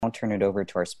I'll turn it over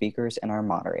to our speakers and our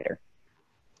moderator.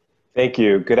 Thank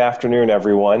you. Good afternoon,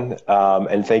 everyone.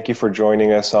 And thank you for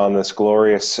joining us on this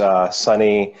glorious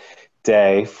sunny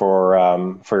day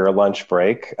for your lunch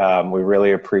break. We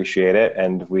really appreciate it,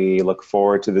 and we look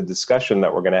forward to the discussion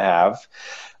that we're going to have.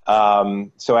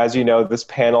 So as you know, this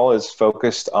panel is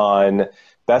focused on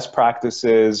best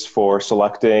practices for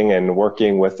selecting and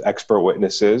working with expert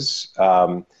witnesses.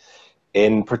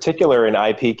 In particular, in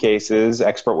IP cases,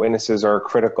 expert witnesses are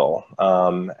critical.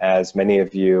 As many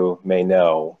of you may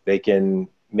know, they can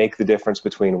make the difference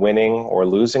between winning or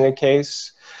losing a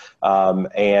case.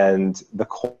 And the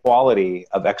quality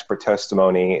of expert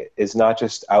testimony is not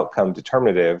just outcome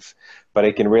determinative, but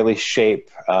it can really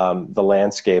shape the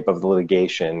landscape of the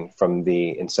litigation from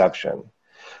the inception.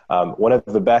 One of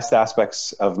the best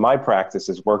aspects of my practice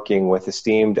is working with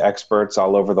esteemed experts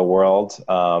all over the world,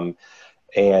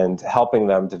 and helping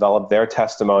them develop their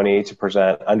testimony to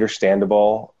present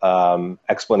understandable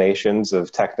explanations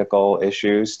of technical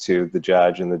issues to the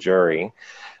judge and the jury.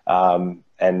 And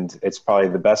it's probably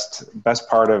the best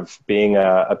part of being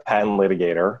a patent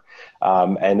litigator.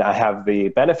 And I have the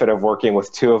benefit of working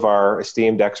with two of our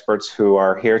esteemed experts who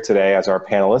are here today as our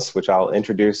panelists, which I'll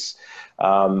introduce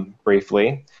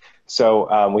briefly.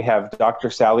 So we have Dr.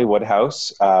 Sally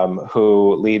Woodhouse,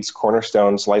 who leads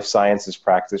Cornerstone's life sciences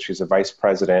practice. She's a vice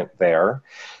president there.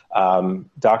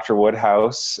 Dr.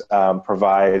 Woodhouse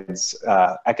provides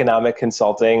economic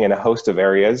consulting in a host of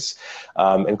areas,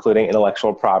 including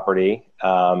intellectual property,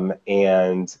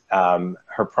 and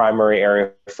her primary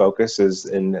area of focus is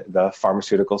in the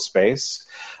pharmaceutical space.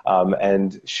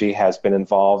 And she has been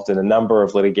involved in a number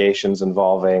of litigations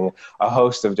involving a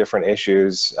host of different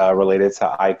issues related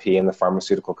to IP in the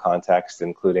pharmaceutical context,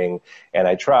 including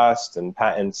antitrust and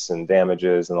patents and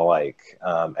damages and the like.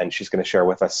 And she's going to share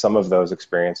with us some of those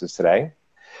experiences today.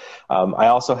 I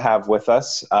also have with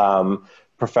us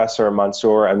Professor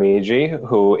Mansoor Amighi,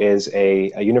 who is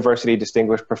a university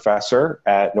distinguished professor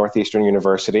at Northeastern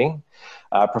University.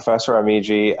 Professor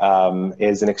Amighi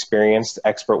is an experienced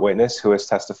expert witness who has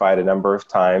testified a number of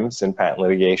times in patent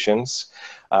litigations.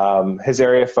 His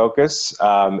area of focus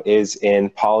is in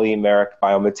polymeric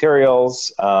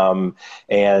biomaterials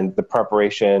and the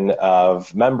preparation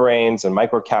of membranes and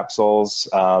microcapsules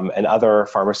and other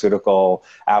pharmaceutical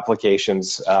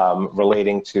applications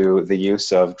relating to the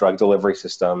use of drug delivery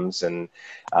systems and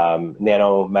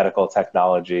nanomedical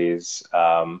technologies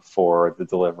for the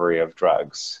delivery of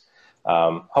drugs.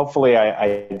 Hopefully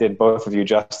I did both of you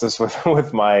justice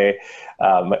with my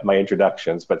my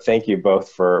introductions, but thank you both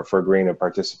for agreeing to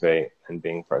participate and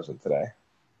being present today.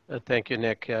 Thank you,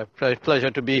 Nick.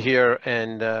 Pleasure to be here,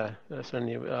 and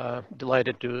certainly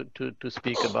delighted to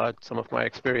speak about some of my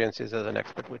experiences as an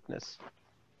expert witness.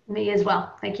 Me as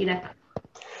well. Thank you, Nick.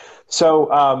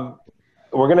 So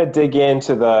we're going to dig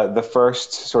into the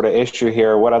first sort of issue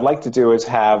here. What I'd like to do is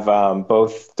have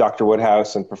both Dr.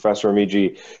 Woodhouse and Professor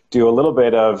Amighi do a little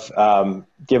bit of,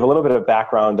 give a little bit of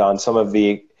background on some of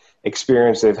the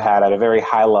experience they've had at a very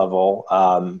high level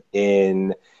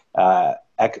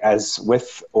as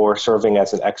with or serving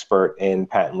as an expert in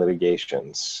patent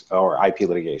litigations or IP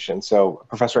litigation. So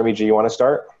Professor Amighi, you want to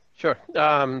start? Sure.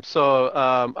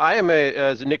 I am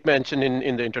as Nick mentioned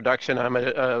in the introduction, I'm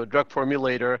a drug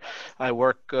formulator. I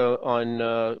work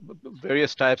on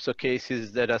various types of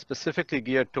cases that are specifically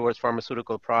geared towards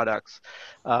pharmaceutical products.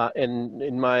 And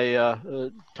in my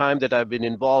time that I've been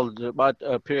involved, about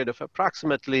a period of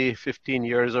approximately 15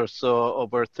 years or so,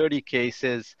 over 30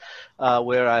 cases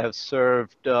where I have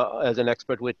served as an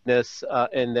expert witness,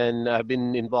 and then I've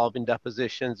been involved in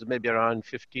depositions, maybe around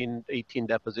 15, 18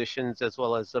 depositions, as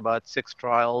well as about 6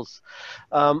 trials.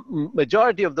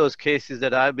 Majority of those cases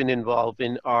that I've been involved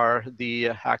in are the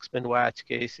Haxman-Watch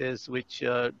cases, which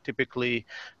typically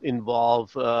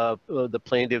involve the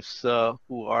plaintiffs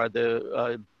who are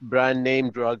the brand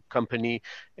name drug company,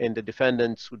 and the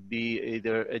defendants would be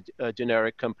either a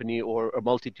generic company or a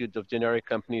multitude of generic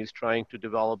companies trying to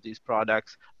develop these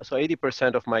products. So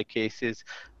 80% of my cases,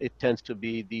 it tends to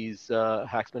be these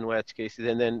Haxman-Watch cases.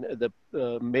 And then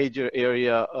the major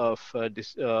area of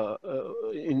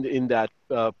in that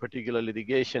particular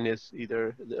litigation is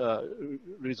either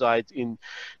resides in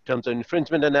terms of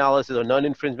infringement analysis or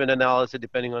non-infringement analysis,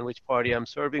 depending on which party I'm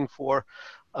serving for,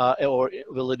 or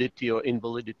validity or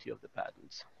invalidity of the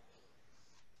patents.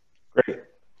 Great.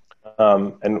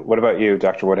 And what about you,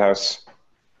 Dr. Woodhouse?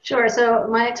 Sure. So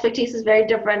my expertise is very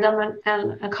different. I'm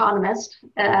an economist.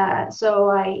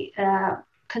 So I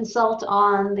consult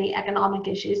on the economic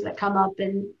issues that come up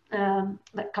in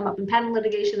patent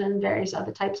litigation and various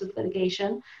other types of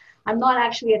litigation. I'm not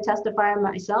actually a testifier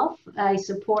myself. I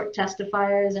support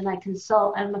testifiers and I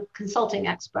consult. I'm a consulting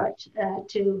expert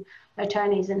to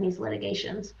attorneys in these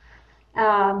litigations.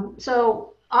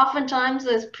 So oftentimes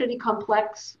there's pretty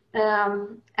complex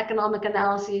economic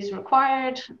analyses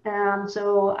required.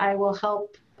 So I will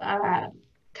help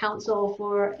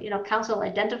counsel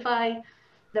identify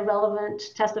the relevant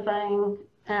testifying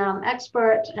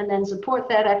expert and then support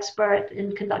that expert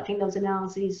in conducting those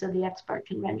analyses so the expert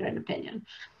can render an opinion.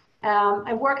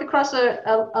 I work across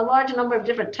a large number of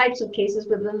different types of cases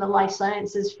within the life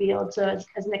sciences field. So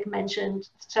as Nick mentioned,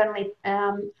 certainly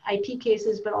IP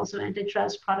cases, but also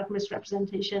antitrust, product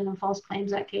misrepresentation, and false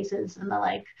claims act cases and the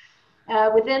like.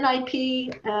 Within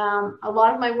IP, a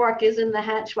lot of my work is in the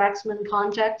Hatch-Waxman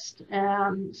context.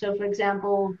 So for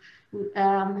example,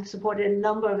 I've supported a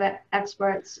number of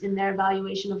experts in their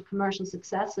evaluation of commercial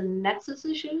success and nexus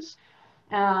issues.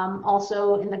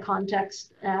 Also in the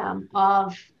context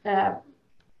of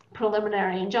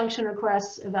preliminary injunction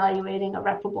requests, evaluating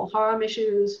irreparable harm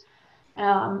issues.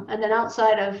 And then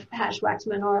outside of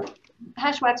Hatch-Waxman,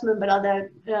 but other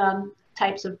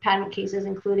types of patent cases,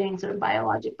 including sort of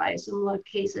biologic biosimilar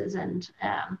cases and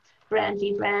brand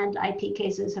v. brand IP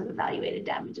cases, have evaluated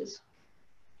damages.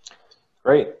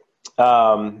 Great.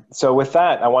 So with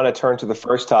that, I want to turn to the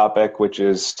first topic, which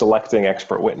is selecting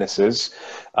expert witnesses.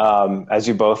 As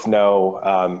you both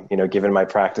know, given my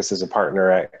practice as a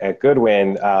partner at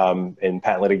Goodwin in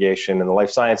patent litigation in the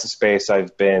life sciences space,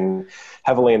 I've been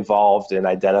heavily involved in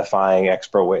identifying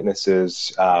expert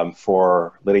witnesses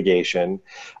for litigation.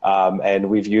 And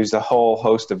we've used a whole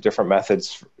host of different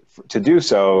methods to do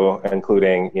so,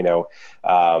 including,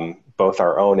 both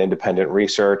our own independent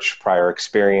research, prior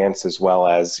experience, as well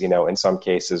as, in some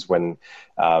cases when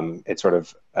it's sort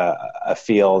of a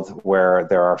field where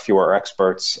there are fewer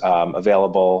experts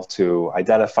available to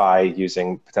identify,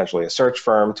 using potentially a search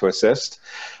firm to assist.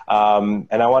 And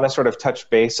I want to sort of touch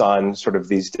base on sort of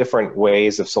these different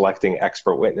ways of selecting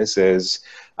expert witnesses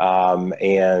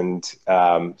and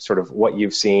sort of what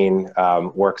you've seen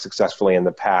work successfully in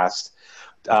the past.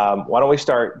 Why don't we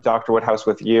start, Dr. Woodhouse,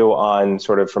 with you on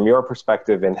sort of from your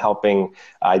perspective in helping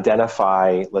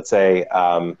identify, let's say,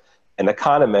 an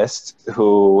economist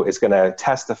who is going to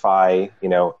testify,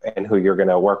 and who you're going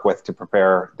to work with to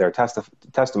prepare their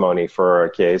testimony for a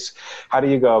case. How do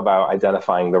you go about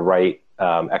identifying the right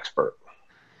expert?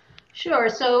 Sure.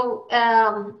 So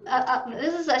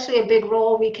this is actually a big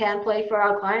role we can play for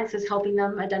our clients, is helping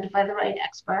them identify the right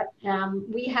expert.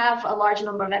 We have a large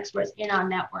number of experts in our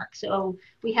network. So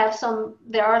we have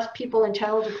there are people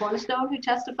internal to Cornerstone who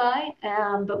testify,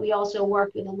 but we also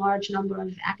work with a large number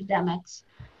of academics,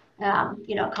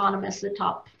 economists at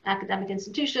top academic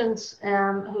institutions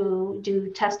who do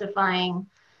testifying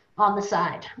on the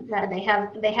side. They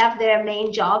have their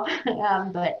main job,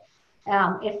 but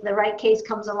if the right case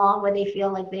comes along where they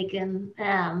feel like they can,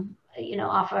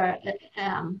 offer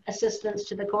assistance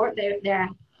to the court, they're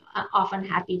often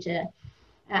happy to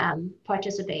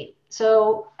participate.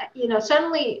 So,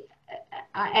 certainly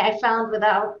I found with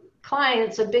our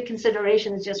clients, a big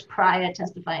consideration is just prior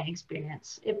testifying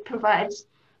experience. It can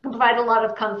provide a lot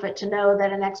of comfort to know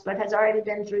that an expert has already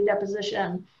been through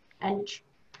deposition and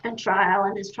trial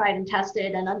and is tried and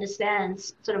tested and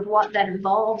understands sort of what that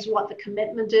involves, what the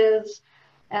commitment is,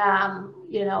 and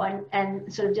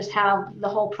sort of just how the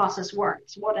whole process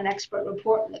works, what an expert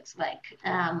report looks like,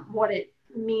 what it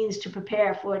means to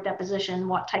prepare for a deposition,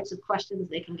 what types of questions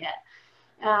they can get.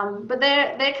 But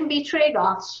there can be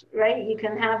trade-offs, right? You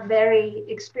can have very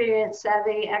experienced,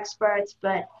 savvy experts,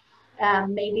 but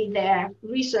maybe their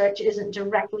research isn't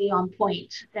directly on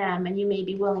point, and you may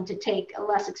be willing to take a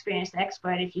less experienced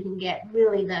expert if you can get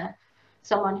really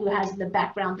someone who has the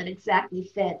background that exactly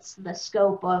fits the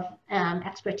scope of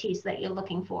expertise that you're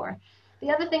looking for. The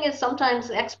other thing is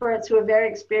sometimes experts who are very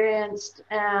experienced,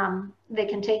 they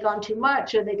can take on too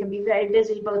much, or they can be very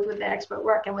busy both with their expert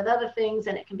work and with other things,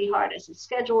 and it can be harder to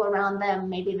schedule around them.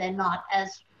 Maybe they're not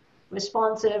as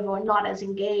responsive or not as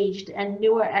engaged, and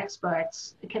newer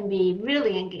experts can be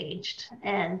really engaged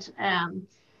and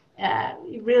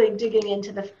really digging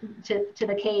into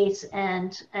the case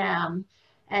and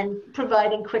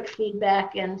providing quick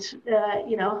feedback and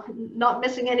not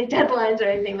missing any deadlines or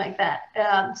anything like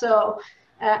that. So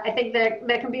I think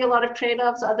there can be a lot of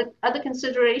trade-offs. Other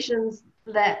considerations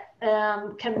that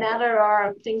can matter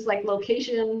are things like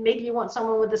location. Maybe you want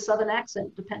someone with a southern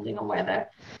accent, depending on where the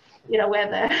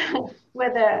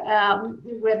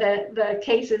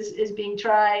case is being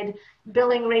tried.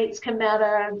 Billing rates can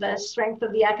matter, the strength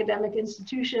of the academic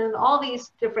institution. All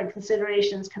these different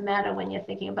considerations can matter when you're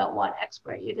thinking about what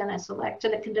expert you're going to select,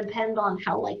 and it can depend on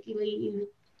how likely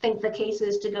think the case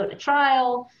is to go to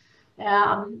trial.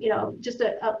 You know, just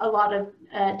a lot of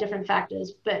different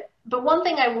factors. But one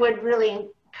thing I would really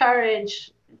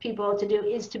encourage people to do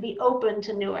is to be open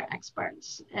to newer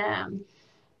experts.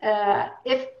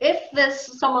 If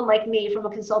there's someone like me from a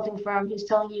consulting firm who's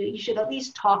telling you should at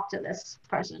least talk to this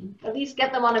person, at least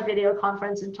get them on a video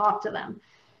conference and talk to them,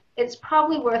 it's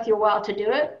probably worth your while to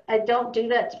do it. I don't do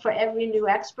that for every new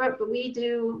expert, but we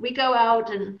go out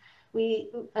and we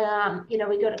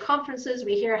go to conferences,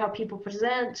 we hear how people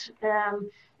present,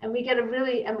 and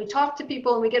we talk to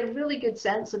people, and we get a really good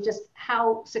sense of just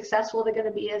how successful they're going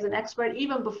to be as an expert,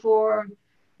 even before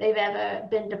they've ever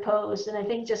been deposed. And I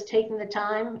think just taking the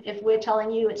time, if we're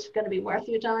telling you it's going to be worth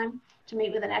your time to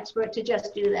meet with an expert, to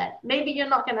just do that. Maybe you're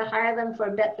not going to hire them for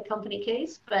a bet the company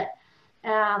case, but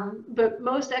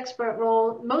most expert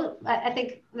I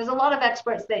think there's a lot of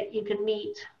experts that you can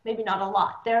meet, maybe not a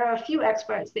lot. There are a few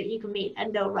experts that you can meet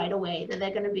and know right away that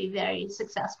they're going to be very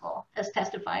successful as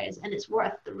testifiers, and it's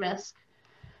worth the risk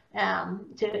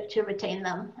to retain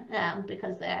them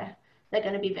because they're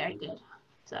going to be very good.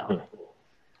 So.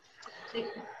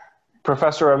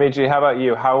 Professor Omidji, how about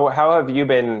you? How have you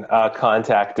been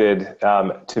contacted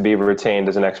to be retained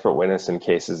as an expert witness in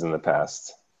cases in the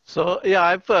past? So yeah,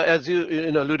 I've as you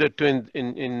alluded to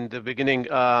in the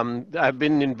beginning, I've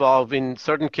been involved in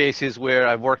certain cases where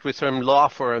I've worked with certain law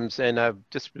firms, and I've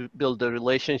just built a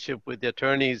relationship with the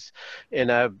attorneys,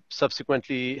 and I've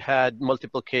subsequently had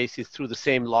multiple cases through the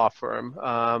same law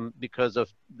firm because of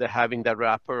having that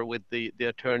rapport with the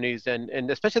attorneys,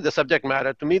 and especially the subject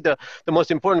matter. To me, the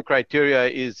most important criteria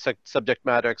is subject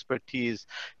matter expertise,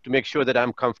 to make sure that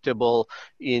I'm comfortable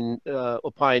in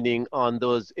opining on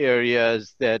those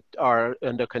areas that are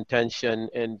under contention.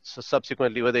 And so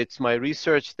subsequently, whether it's my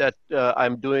research that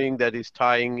I'm doing that is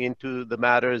tying into the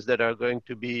matters that are going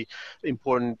to be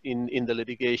important in the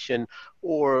litigation,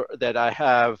 or that I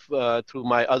have through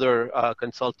my other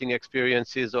consulting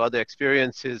experiences or other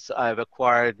experiences, I've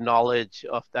acquired knowledge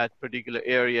of that particular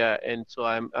area, and so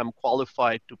I'm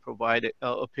qualified to provide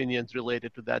opinions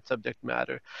related to that subject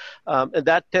matter. And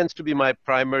that tends to be my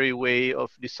primary way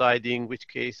of deciding which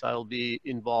case I'll be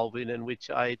involved in, and which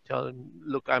I tell them,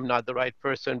 look, I'm not the right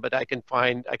person, but I can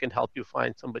help you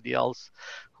find somebody else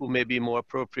who may be more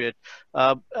appropriate.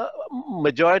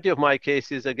 Majority of my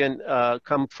cases, again,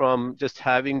 come from just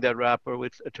having that rapport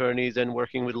with attorneys and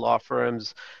working with law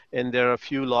firms. And there are a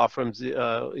few law firms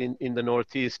in the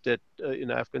Northeast that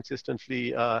I've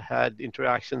consistently had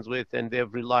interactions with, and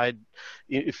they've relied,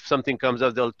 if something comes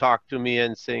up, they'll talk to me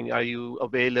and saying, are you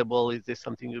available? Is this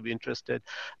something you'll be interested?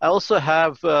 I also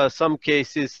have some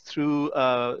cases through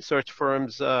search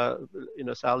firms.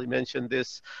 Sally mentioned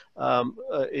this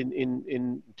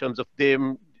in terms of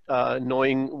them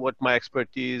knowing what my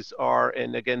expertise are,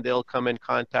 and again, they'll come and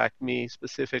contact me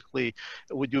specifically.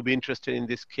 Would you be interested in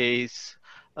this case?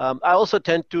 I also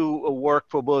tend to work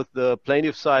for both the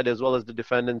plaintiff side as well as the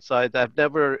defendant side. I've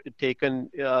never taken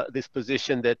this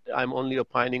position that I'm only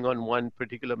opining on one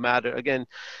particular matter. Again,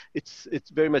 it's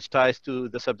very much ties to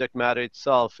the subject matter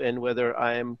itself and whether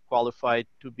I am qualified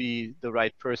to be the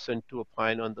right person to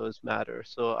opine on those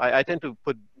matters. So I tend to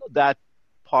put that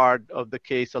part of the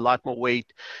case a lot more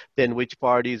weight than which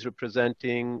party is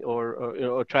representing,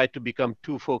 or try to become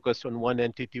too focused on one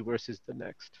entity versus the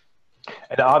next.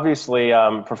 And obviously,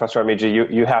 Professor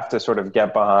Omidji, you have to sort of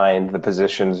get behind the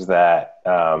positions that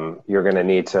you're going to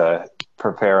need to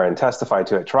prepare and testify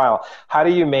to at trial. How do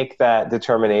you make that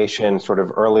determination sort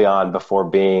of early on before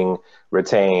being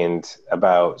retained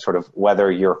about sort of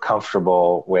whether you're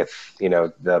comfortable with,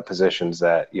 the positions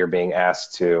that you're being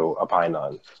asked to opine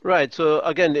on? Right. So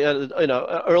again,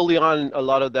 early on, a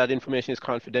lot of that information is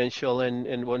confidential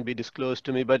and won't be disclosed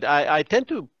to me. But I tend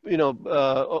to,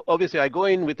 obviously, I go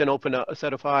in with an open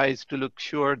set of eyes to look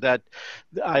sure that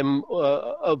I'm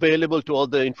available to all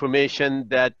the information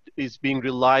that is being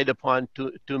relied upon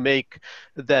to make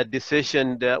that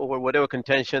decision or whatever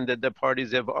contention that the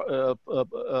parties have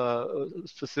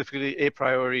specifically a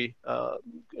priori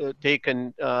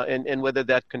taken, and whether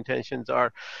that contentions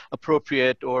are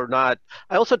appropriate or not.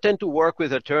 I also tend to work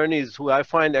with attorneys who I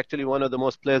find actually one of the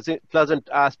most pleasant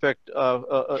aspect of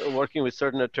working with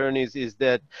certain attorneys is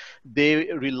that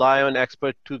they rely on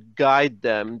experts to guide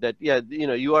them that,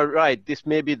 you are right, this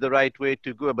may be the right way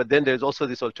to go, but then there's also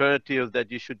this alternative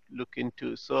that you should look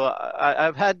into. So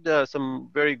I've had some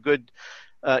very good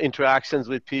interactions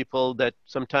with people that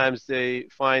sometimes they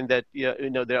find that there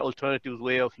are alternative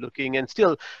way of looking and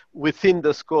still within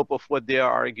the scope of what they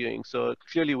are arguing. So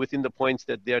clearly within the points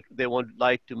that they won't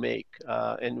like to make,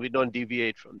 and we don't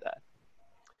deviate from that.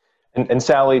 And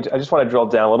Sally, I just want to drill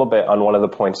down a little bit on one of the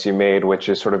points you made, which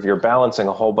is sort of you're balancing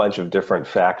a whole bunch of different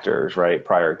factors, right?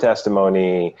 Prior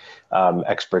testimony,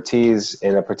 expertise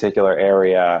in a particular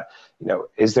area. You know,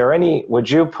 is there any? Would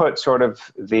you put sort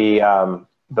of the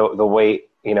weight,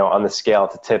 you know, on the scale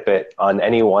to tip it on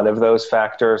any one of those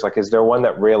factors? Like, is there one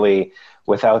that really,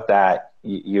 without that,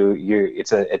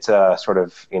 it's a sort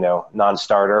of, you know,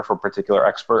 non-starter for a particular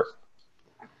expert?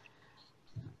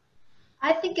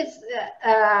 I think it's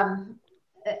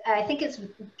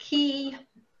key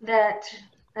that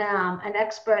an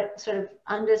expert sort of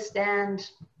understand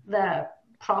the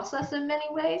process in many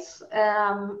ways,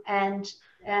 and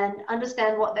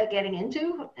understand what they're getting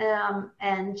into,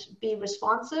 and be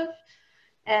responsive.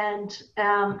 And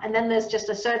then there's just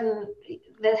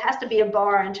there has to be a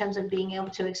bar in terms of being able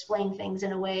to explain things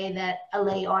in a way that a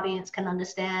lay audience can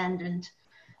understand. And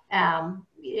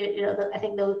you know, I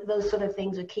think those sort of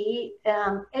things are key.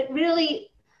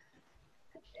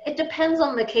 It depends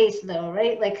on the case though,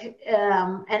 right? Like,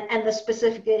 and the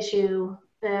specific issue,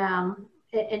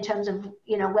 in terms of,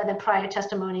 you know, whether prior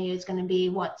testimony is going to be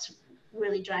what's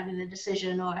really driving the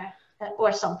decision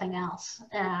or something else.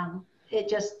 It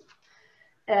just,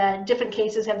 different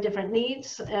cases have different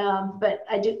needs. But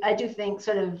I do think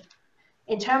sort of,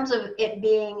 in terms of it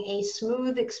being a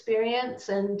smooth experience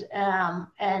and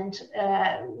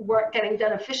work getting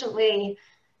done efficiently,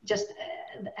 just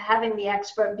having the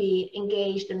expert be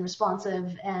engaged and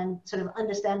responsive and sort of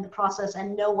understand the process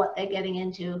and know what they're getting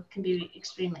into can be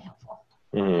extremely helpful.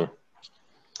 Mm-hmm.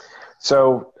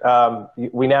 So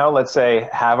we now, let's say,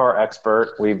 have our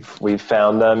expert. We've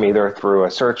found them either through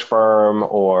a search firm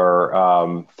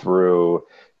or through,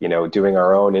 you know, doing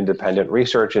our own independent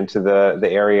research into the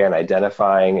area and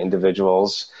identifying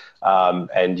individuals,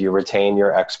 and you retain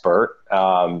your expert,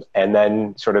 and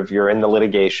then sort of you're in the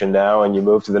litigation now, and you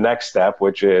move to the next step,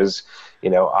 which is, you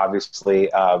know, obviously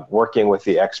working with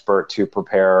the expert to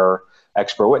prepare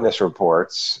expert witness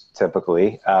reports,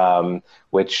 typically,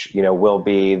 which, you know, will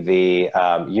be the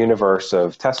universe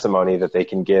of testimony that they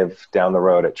can give down the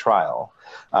road at trial.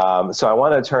 So I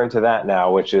want to turn to that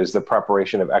now, which is the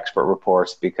preparation of expert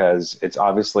reports, because it's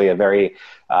obviously a very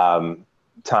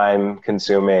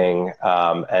time-consuming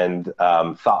and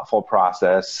thoughtful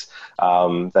process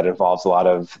that involves a lot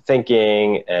of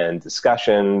thinking and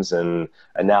discussions and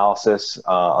analysis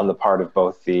on the part of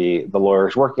both the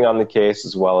lawyers working on the case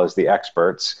as well as the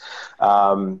experts.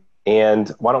 And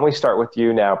why don't we start with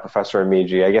you now, Professor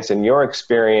Amigi? I guess in your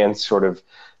experience, sort of,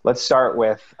 let's start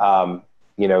with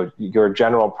you know, your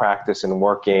general practice in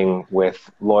working with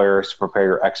lawyers to prepare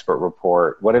your expert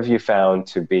report. What have you found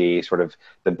to be sort of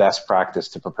the best practice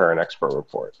to prepare an expert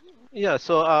report? Yeah,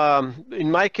 so in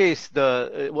my case,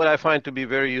 what I find to be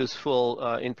very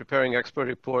useful in preparing expert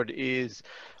report is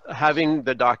having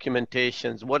the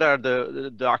documentations. What are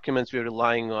the documents we're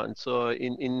relying on? So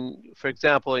for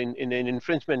example, in an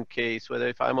infringement case, whether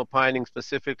if I'm opining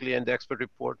specifically and the expert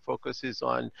report focuses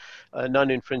on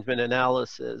non-infringement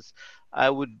analysis, I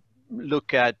would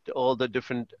look at all the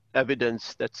different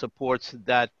evidence that supports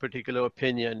that particular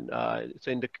opinion.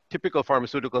 So in the typical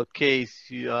pharmaceutical case,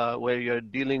 where you're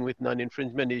dealing with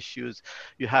non-infringement issues,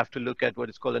 you have to look at what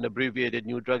is called an abbreviated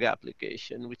new drug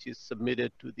application, which is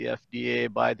submitted to the FDA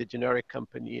by the generic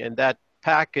company. And that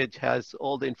package has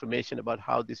all the information about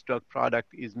how this drug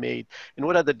product is made and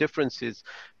what are the differences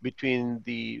between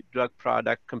the drug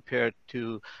product compared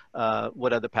to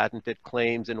what are the patented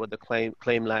claims and what the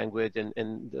claim language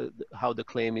and how the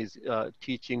claim is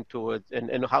teaching towards,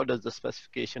 and how does the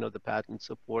specification of the patent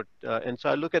support. And so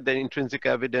I look at the intrinsic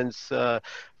evidence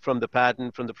from the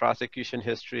patent, from the prosecution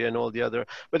history and all the other,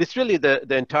 but it's really the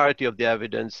entirety of the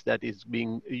evidence that is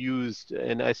being used.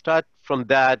 And I start from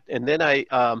that, and then I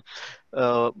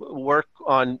work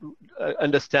on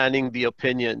understanding the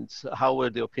opinions. How are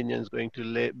the opinions going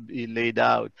to be laid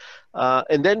out?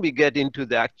 And then we get into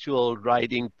the actual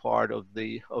writing part of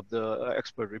the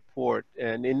expert report.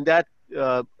 And in that,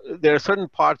 there are certain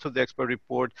parts of the expert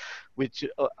report which,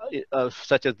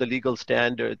 such as the legal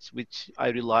standards, which I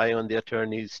rely on the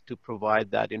attorneys to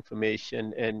provide that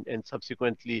information. And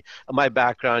subsequently, my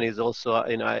background is also,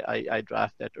 I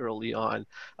draft that early on.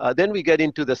 Then we get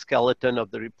into the skeleton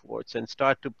of the reports and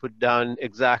start to put down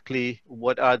exactly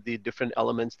what are the different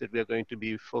elements that we are going to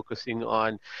be focusing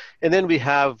on. And then we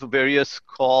have various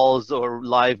calls or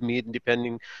live meet,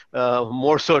 depending,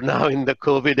 more so now in the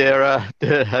COVID era,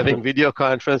 having video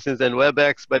conferences and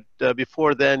WebEx, but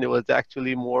before then it was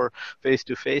actually more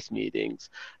face-to-face meetings.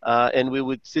 And we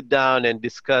would sit down and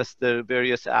discuss the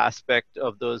various aspects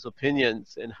of those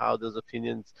opinions and how those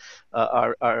opinions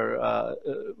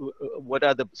what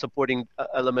are the supporting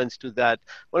elements to that.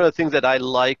 One of the things that I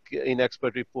like in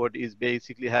expert report is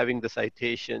basically having the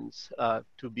citations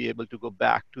to be able to go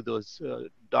back to those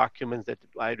documents that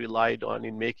I relied on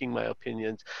in making my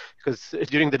opinions, because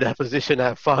during the deposition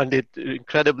I found it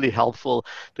incredibly helpful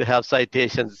to have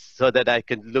citations so that I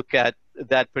can look at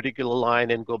that particular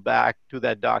line and go back to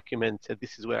that document. So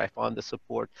this is where I found the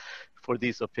support for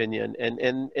this opinion,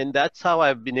 and that's how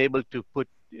I've been able to put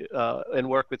and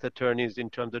work with attorneys in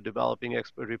terms of developing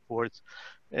expert reports.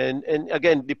 And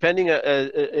again, depending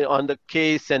on the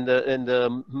case and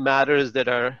the matters that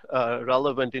are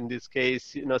relevant in this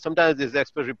case, sometimes these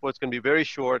expert reports can be very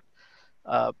short.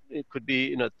 It could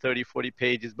be 30, 40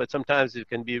 pages, but sometimes it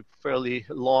can be fairly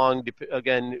long.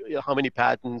 Again, how many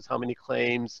patents, how many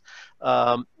claims,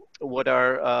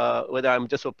 whether I'm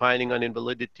just opining on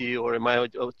invalidity, or am I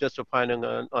just opining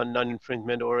on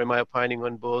non-infringement, or am I opining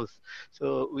on both?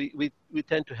 So we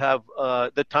tend to have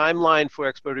the timeline for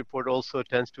expert report also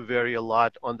tends to vary a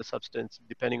lot on the substance,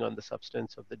 depending on the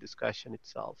substance of the discussion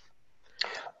itself.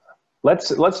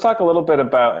 Let's talk a little bit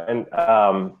about, and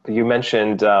you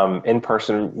mentioned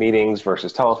in-person meetings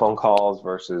versus telephone calls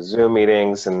versus Zoom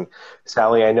meetings. And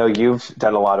Sally, I know you've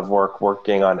done a lot of work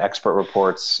working on expert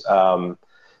reports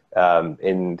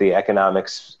in the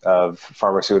economics of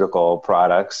pharmaceutical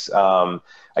products.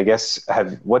 I guess,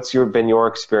 what's been your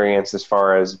experience as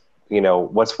far as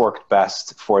what's worked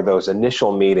best for those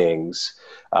initial meetings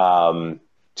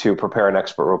to prepare an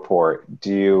expert report?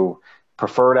 Do you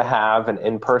prefer to have an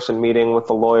in-person meeting with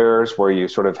the lawyers where you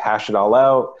sort of hash it all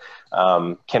out?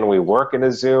 Can we work in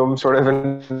a Zoom sort of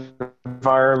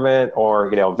environment, or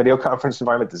video conference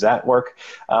environment? Does that work?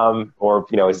 Or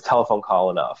is a telephone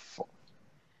call enough?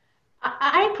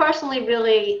 I personally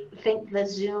really think that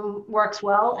Zoom works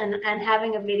well, and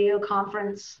having a video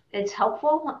conference, it's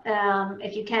helpful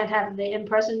if you can't have the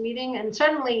in-person meeting. And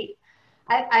certainly,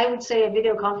 I would say a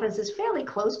video conference is fairly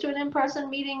close to an in-person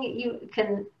meeting. You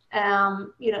can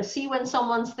see when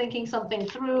someone's thinking something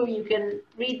through. You can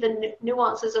read the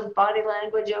nuances of body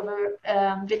language over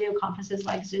video conferences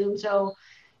like Zoom. So,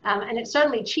 and it's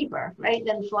certainly cheaper, right,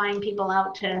 than flying people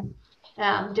out to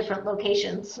different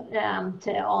locations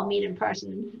to all meet in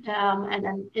person. And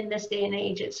then in this day and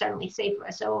age, it's certainly safer.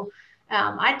 So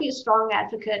I'd be a strong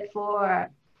advocate for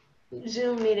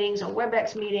Zoom meetings or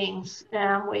WebEx meetings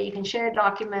where you can share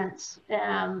documents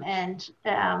and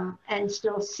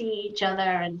still see each other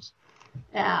and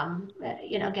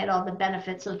get all the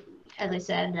benefits of, as I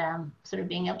said, sort of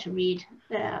being able to read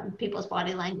people's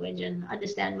body language and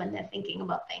understand when they're thinking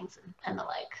about things and the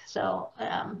like. So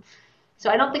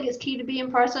I don't think it's key to be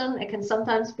in person. It can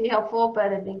sometimes be helpful,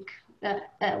 but I think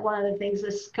one of the things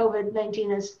this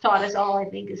COVID-19 has taught us all, I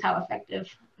think, is how effective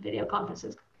video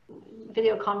conferencing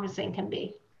can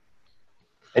be.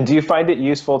 And do you find it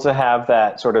useful to have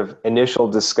that sort of initial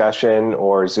discussion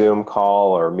or Zoom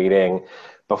call or meeting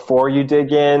before you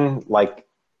dig in? Like,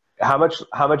 how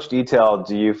much detail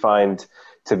do you find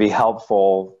to be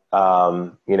helpful,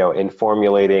 in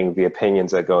formulating the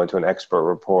opinions that go into an expert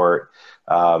report?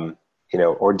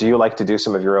 Or do you like to do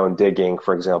some of your own digging,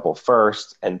 for example,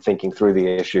 first and thinking through the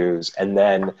issues and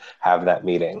then have that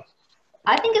meeting?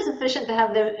 I think it's efficient to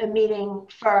have the meeting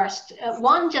first.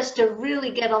 One, just to really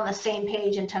get on the same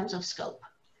page in terms of scope.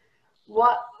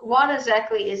 What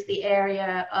exactly is the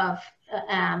area of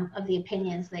the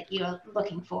opinions that you're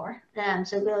looking for?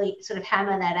 So really sort of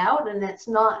hammer that out, and it's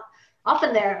not,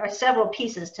 often there are several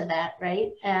pieces to that,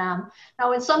 right?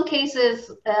 Now in some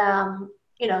cases,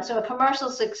 so a commercial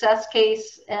success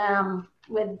case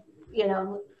with,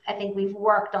 I think we've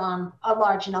worked on a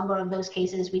large number of those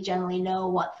cases. We generally know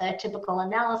what the typical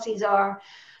analyses are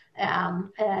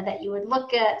that you would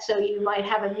look at. So you might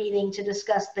have a meeting to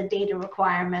discuss the data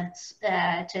requirements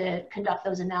to conduct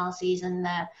those analyses, and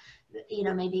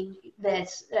maybe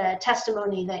there's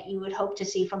testimony that you would hope to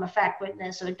see from a fact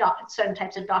witness or certain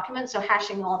types of documents. So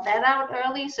hashing all that out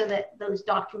early so that those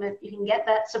documents, you can get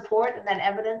that support and that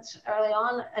evidence early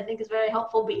on, I think is very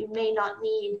helpful. But you may not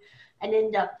need an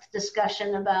in-depth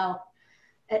discussion about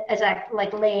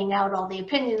like laying out all the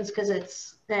opinions, because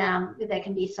it's there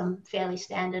can be some fairly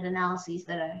standard analyses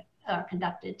that are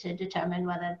conducted to determine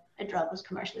whether a drug was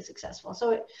commercially successful.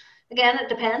 So again, it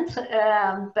depends,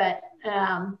 but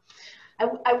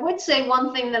I would say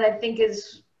one thing that I think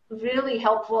is really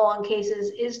helpful on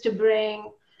cases is to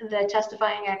bring the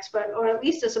testifying expert, or at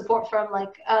least a support firm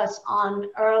like us, on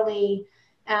early,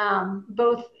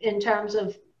 both in terms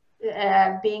of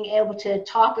being able to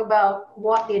talk about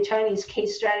what the attorney's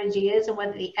case strategy is and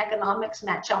whether the economics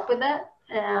match up with it,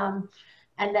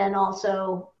 and then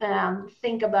also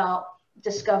think about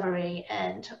discovery,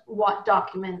 and what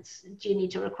documents do you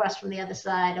need to request from the other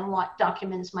side, and what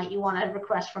documents might you want to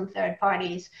request from third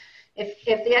parties. If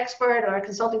the expert or a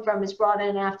consulting firm is brought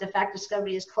in after fact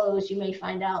discovery is closed, you may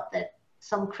find out that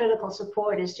some critical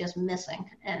support is just missing,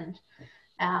 and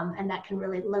that can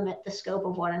really limit the scope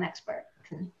of what an expert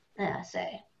can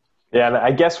say. Yeah, and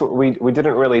I guess we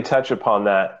didn't really touch upon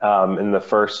that in the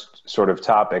first sort of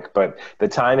topic, but the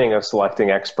timing of selecting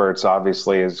experts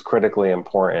obviously is critically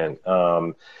important.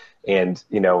 And,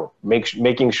 you know,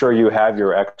 making sure you have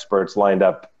your experts lined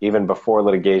up even before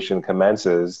litigation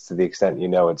commences, to the extent you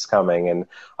know it's coming. And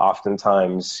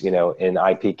oftentimes, you know, in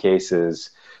IP cases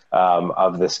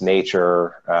of this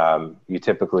nature, you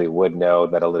typically would know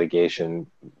that a litigation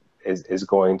is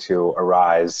going to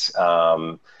arise.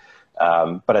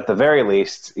 But at the very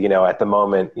least, you know, at the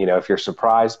moment, you know, if you're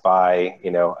surprised by,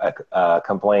 you know, a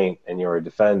complaint and you're a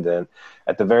defendant,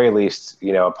 at the very least,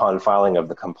 you know, upon filing of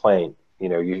the complaint, you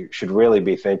know, you should really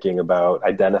be thinking about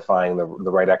identifying the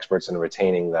right experts and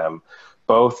retaining them,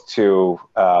 both to,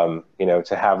 you know,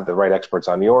 to have the right experts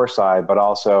on your side, but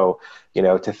also, you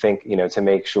know, to think, you know, to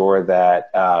make sure that,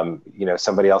 you know,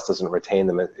 somebody else doesn't retain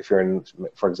them. If you're in,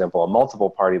 for example, a multiple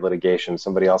party litigation,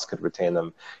 somebody else could retain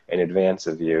them in advance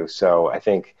of you. So I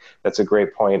think that's a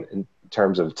great point in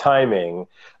terms of timing.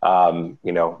 You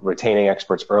know, retaining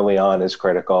experts early on is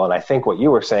critical. And I think what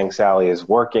you were saying, Sally, is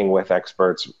working with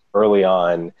experts early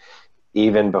on,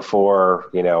 even before,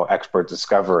 you know, expert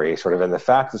discovery, sort of in the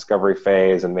fact discovery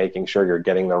phase, and making sure you're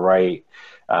getting the right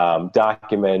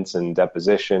documents and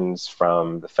depositions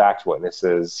from the fact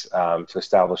witnesses to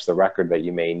establish the record that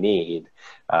you may need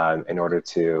in order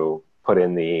to put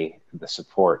in the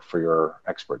support for your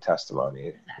expert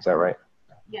testimony. Is that right?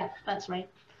 Yeah, that's right.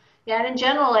 Yeah, and in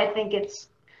general, I think it's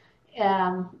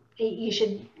you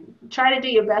should try to do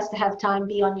your best to have time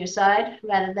be on your side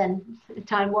rather than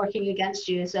time working against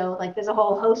you. So like there's a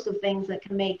whole host of things that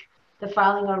can make the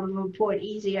filing of a report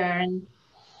easier. And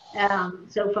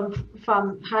so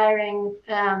from hiring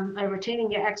or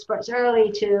retaining your experts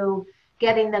early, to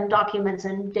getting them documents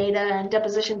and data and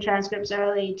deposition transcripts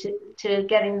early, to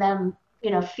getting them,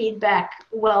 you know, feedback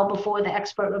well before the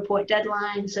expert report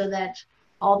deadline, so that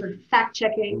all the fact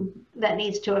checking that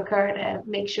needs to occur to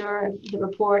make sure the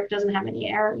report doesn't have any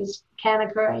errors can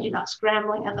occur, and you're not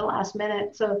scrambling at the last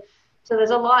minute. So there's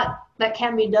a lot that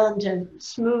can be done to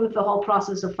smooth the whole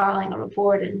process of filing a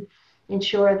report and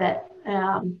ensure that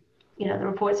you know, the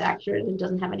report's accurate and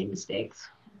doesn't have any mistakes.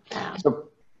 So,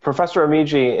 Professor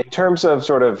Amigi, in terms of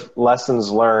sort of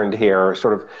lessons learned here,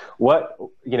 sort of what,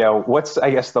 you know, what's, I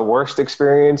guess, the worst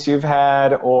experience you've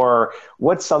had, or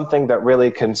what's something that really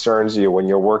concerns you when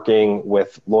you're working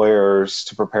with lawyers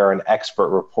to prepare an expert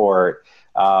report?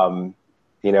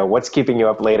 You know, what's keeping you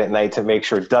up late at night to make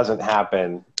sure it doesn't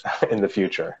happen in the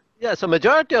future? Yeah, so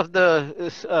majority of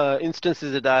the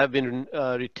instances that I've been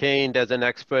retained as an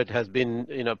expert has been,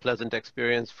 you know, pleasant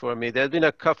experience for me. There's been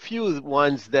a few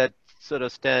ones that sort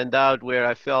of stand out where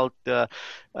I felt,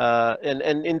 and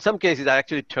in some cases I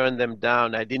actually turned them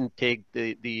down. I didn't take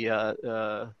the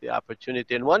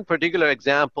opportunity. And one particular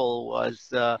example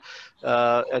was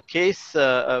a case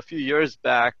a few years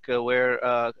back where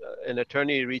an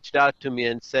attorney reached out to me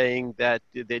and saying that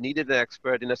they needed an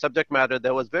expert in a subject matter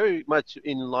that was very much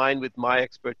in line with my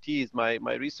expertise, my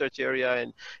research area,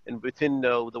 and within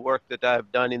the work that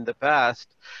I've done in the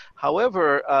past.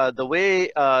 However, the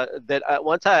way that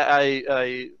once I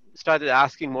started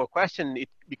asking more questions, it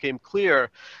became clear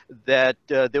that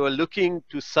they were looking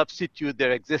to substitute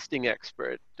their existing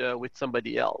expert with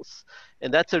somebody else.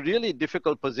 And that's a really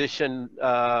difficult position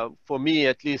for me,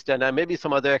 at least, and maybe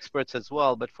some other experts as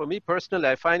well. But for me personally,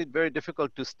 I find it very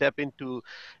difficult to step into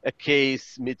a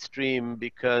case midstream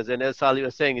because, and as Sally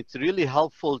was saying, it's really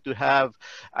helpful to have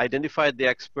identified the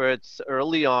experts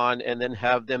early on and then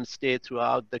have them stay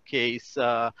throughout the case.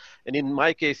 And in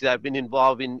my case, I've been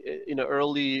involved in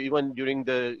early, even during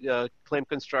the claim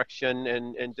construction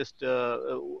and just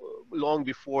long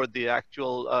before the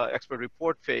actual expert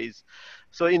report phase.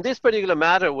 So in this particular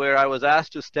matter where I was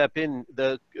asked to step in,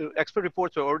 the expert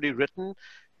reports were already written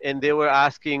and they were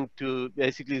asking to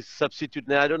basically substitute.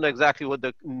 Now, I don't know exactly what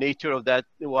the nature of that,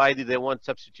 why did they want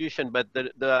substitution, but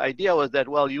the idea was that,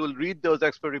 well, you will read those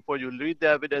expert reports, you'll read the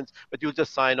evidence, but you'll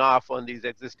just sign off on these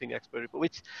existing expert reports,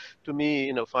 which to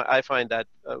me, I find that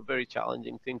a very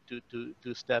challenging thing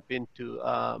to step into.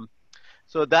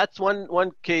 So that's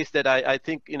one case that I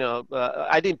think,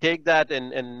 I didn't take that,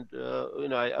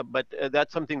 but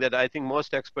that's something that I think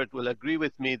most experts will agree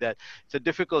with me, that it's a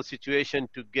difficult situation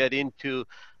to get into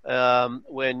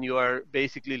when you are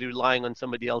basically relying on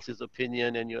somebody else's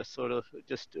opinion, and you're sort of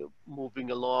just moving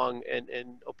along and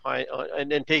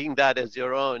then taking that as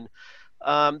your own.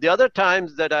 The other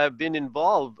times that I've been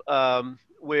involved,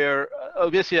 where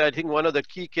obviously I think one of the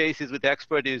key cases with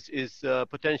expert is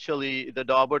potentially the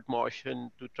Daubert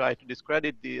motion to try to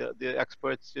discredit the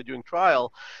experts during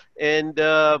trial. And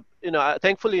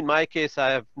thankfully in my case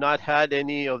I have not had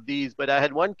any of these, but I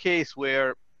had one case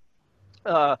where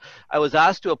I was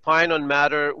asked to opine on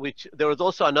matter which there was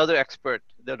also another expert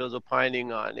that was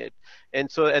opining on it.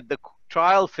 And so at the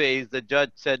trial phase, the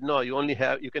judge said, no, you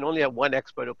can only have one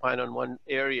expert opine on one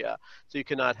area, so you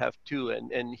cannot have two.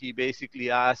 And he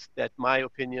basically asked that my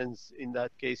opinions in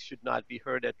that case should not be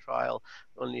heard at trial,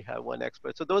 only have one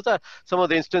expert. So those are some of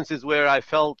the instances where I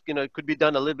felt, it could be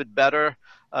done a little bit better,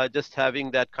 just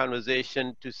having that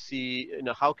conversation to see,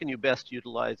 how can you best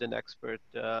utilize an expert.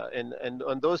 And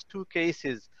on those two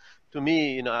cases, to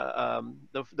me,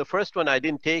 the first one I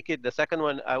didn't take it. The second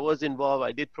one I was involved.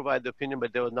 I did provide the opinion,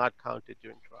 but they were not counted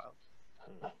during trial.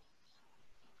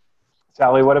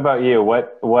 Sally, what about you?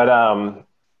 What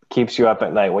keeps you up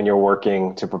at night when you're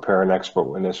working to prepare an expert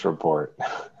witness report?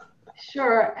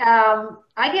 Sure.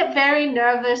 I get very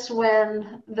nervous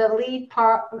when the lead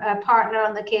partner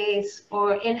on the case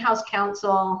or in-house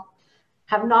counsel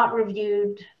have not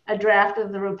reviewed a draft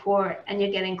of the report and you're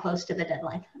getting close to the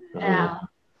deadline.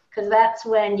 Because that's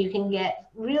when you can get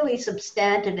really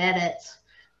substantive edits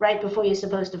right before you're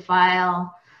supposed to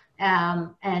file,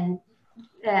 and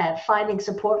finding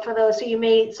support for those. So you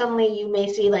may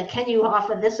see, like, can you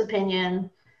offer this opinion,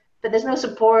 but there's no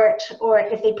support, or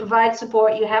if they provide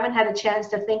support, you haven't had a chance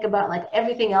to think about like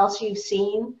everything else you've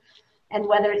seen and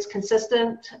whether it's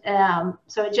consistent.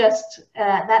 So it just,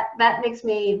 that makes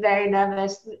me very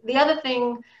nervous. The other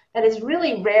thing that is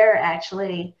really rare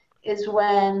actually is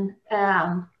when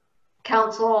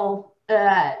counsel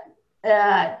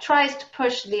tries to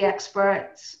push the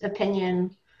expert's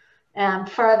opinion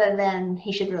further than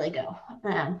he should really go,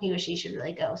 he or she should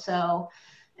really go. So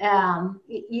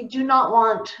you do not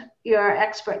want your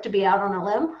expert to be out on a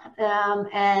limb.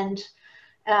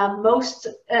 Most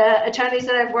attorneys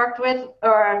that I've worked with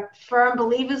are firm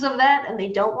believers of that, and they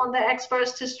don't want their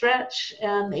experts to stretch,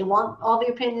 and they want all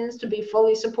the opinions to be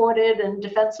fully supported and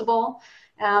defensible.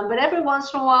 But every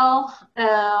once in a while,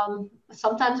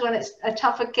 sometimes when it's a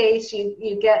tougher case,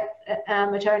 you get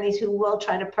attorneys who will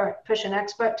try to push an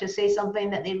expert to say something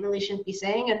that they really shouldn't be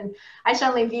saying. And I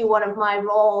certainly view one of my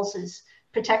roles as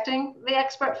protecting the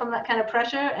expert from that kind of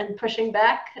pressure and pushing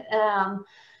back,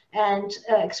 and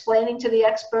explaining to the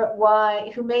expert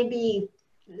who may be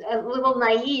a little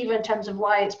naive in terms of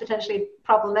why it's potentially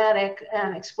problematic,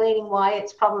 explaining why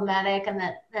it's problematic, and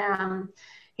that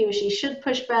he or she should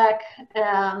push back.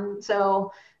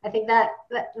 So I think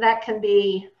that can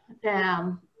be,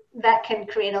 that can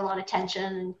create a lot of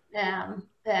tension.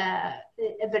 But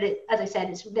as I said,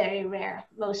 it's very rare.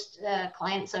 Most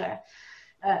clients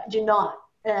do not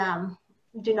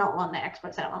want the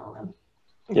experts out on a limb.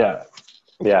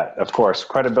 Yeah, of course.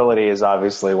 Credibility is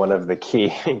obviously one of the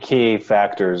key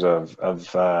factors of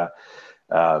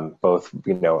both,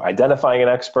 identifying an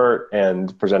expert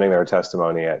and presenting their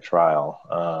testimony at trial.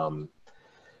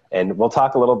 And we'll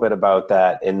talk a little bit about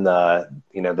that in the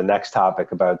next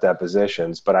topic about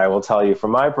depositions. But I will tell you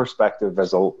from my perspective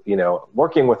as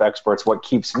working with experts, what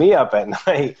keeps me up at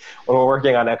night when we're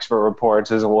working on expert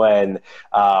reports is when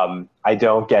I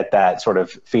don't get that sort of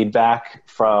feedback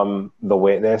from the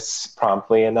witness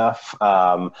promptly enough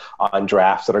on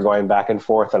drafts that are going back and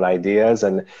forth and ideas.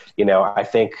 And, I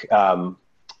think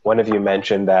one of you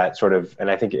mentioned that sort of, and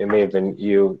I think it may have been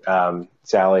you,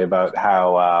 Sally, about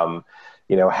how,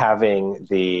 having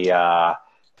the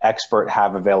expert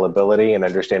have availability and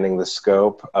understanding the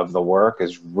scope of the work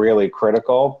is really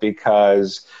critical,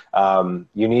 because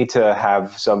you need to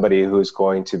have somebody who's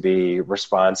going to be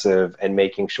responsive and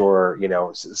making sure,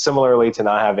 similarly to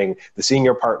not having the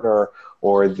senior partner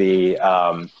or the,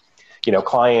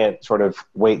 client sort of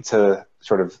wait to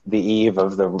sort of the eve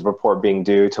of the report being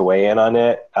due to weigh in on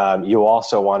it. You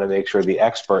also want to make sure the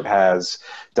expert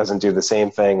doesn't do the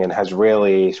same thing and has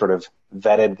really sort of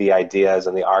vetted the ideas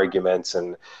and the arguments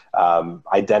and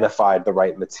identified the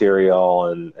right material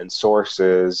and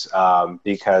sources,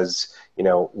 because,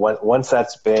 once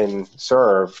that's been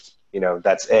served,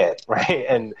 that's it, right?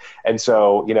 And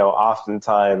so,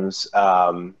 oftentimes,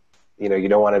 you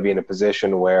don't want to be in a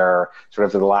position where sort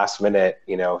of at the last minute,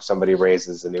 somebody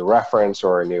raises a new reference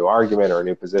or a new argument or a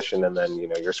new position, and then,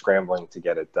 you're scrambling to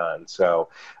get it done. So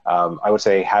I would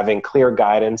say having clear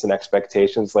guidance and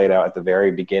expectations laid out at the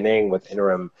very beginning with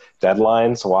interim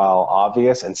deadlines, while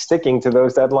obvious, and sticking to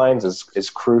those deadlines is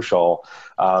crucial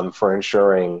for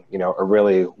ensuring, a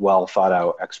really well thought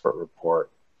out expert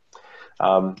report.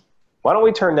 Why don't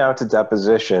we turn now to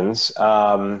depositions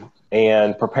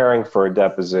and preparing for a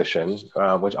deposition,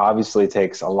 which obviously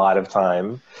takes a lot of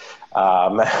time,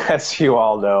 as you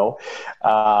all know.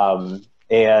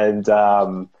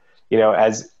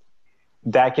 As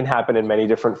that can happen in many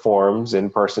different forms,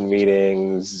 in-person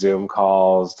meetings, Zoom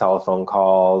calls, telephone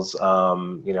calls,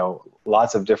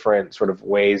 lots of different sort of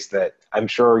ways that I'm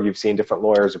sure you've seen different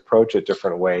lawyers approach it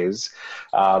different ways.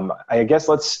 I guess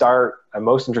let's start. I'm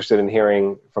most interested in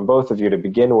hearing from both of you to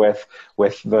begin with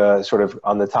the sort of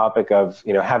on the topic of,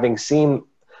 having seen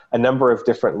a number of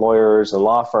different lawyers and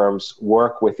law firms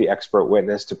work with the expert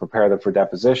witness to prepare them for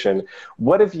deposition.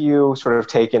 What have you sort of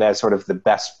taken as sort of the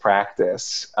best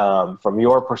practice from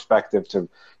your perspective to,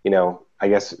 I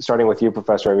guess starting with you,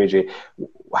 Professor Amigi,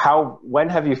 when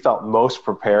have you felt most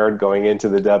prepared going into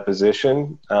the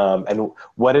deposition, and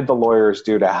what did the lawyers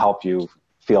do to help you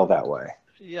feel that way?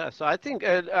 Yeah, so I think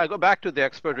I go back to the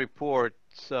expert reports,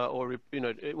 or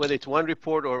whether it's one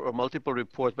report or multiple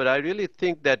reports. But I really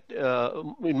think that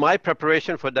in my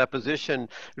preparation for deposition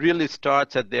really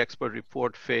starts at the expert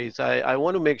report phase. I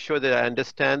want to make sure that I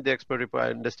understand the expert report, I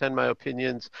understand my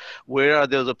opinions, where are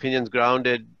those opinions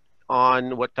grounded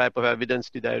on, what type of evidence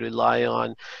did I rely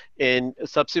on, and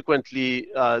subsequently,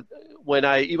 when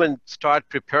I even start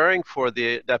preparing for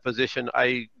the deposition,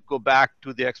 I go back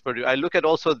to the expert. I look at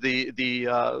also the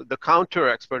counter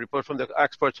expert report from the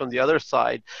experts on the other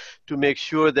side to make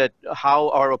sure that how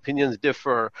our opinions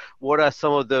differ. What are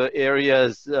some of the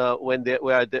areas where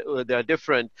they are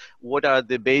different? What are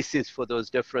the basis for those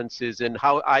differences, and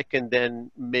how I can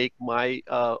then make my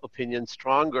opinion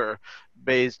stronger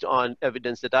based on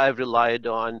evidence that I've relied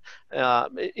on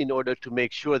in order to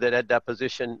make sure that at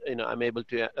deposition, I'm able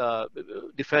to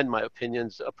defend my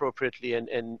opinions appropriately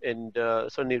and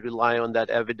certainly rely on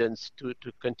that evidence to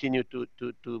continue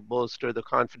to bolster the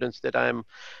confidence that I'm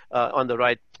on the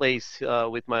right place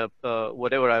with my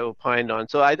whatever I opined on.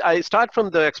 So I start from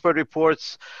the expert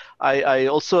reports. I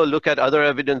also look at other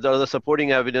evidence, other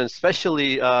supporting evidence,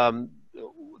 especially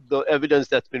the evidence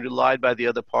that's been relied by the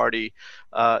other party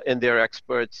and their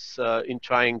experts in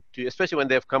trying to, especially when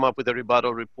they've come up with a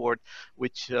rebuttal report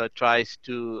which tries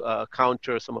to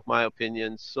counter some of my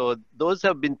opinions. So those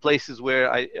have been places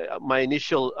where my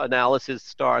initial analysis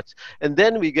starts, and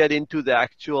then we get into the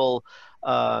actual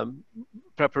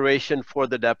preparation for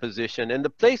the deposition. And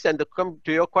the place, and to come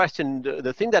to your question,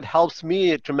 the thing that helps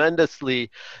me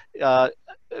tremendously,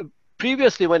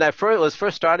 previously, when I was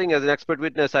first starting as an expert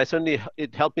witness,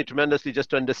 it helped me tremendously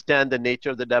just to understand the nature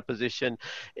of the deposition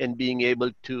and being able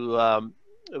to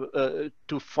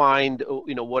find,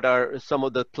 what are some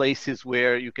of the places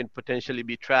where you can potentially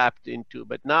be trapped into.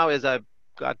 But now, as I've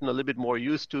gotten a little bit more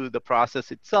used to the process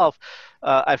itself,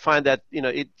 I find that,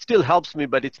 it still helps me,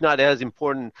 but it's not as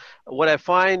important. What I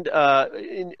find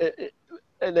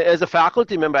and as a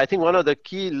faculty member, I think one of the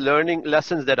key learning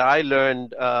lessons that I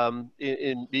learned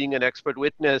in being an expert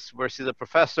witness versus a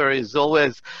professor is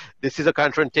always, this is a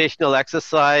confrontational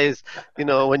exercise.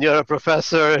 When you're a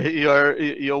professor,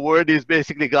 your word is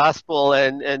basically gospel,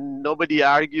 and nobody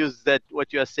argues that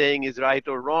what you're saying is right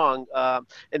or wrong.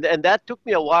 And that took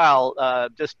me a while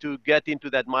just to get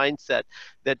into that mindset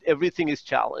that everything is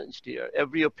challenged here.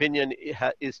 Every opinion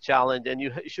is challenged, and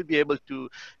you should be able to,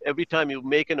 every time you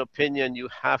make an opinion, you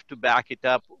have to back it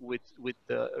up with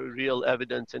real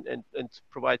evidence and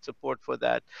provide support for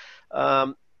that.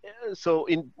 So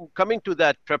in coming to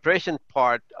that preparation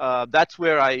part, that's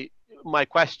where my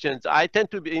questions, I tend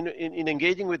to be in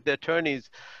engaging with the attorneys.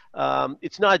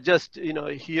 It's not just,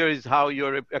 here is how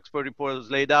your expert report is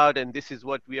laid out, and this is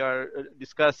what we are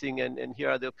discussing, and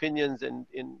here are the opinions, and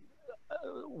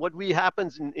what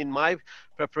happens in my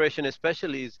preparation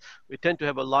especially is we tend to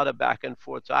have a lot of back and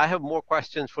forth. So I have more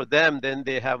questions for them than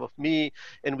they have of me,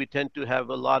 and we tend to have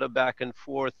a lot of back and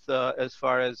forth as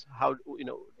far as how,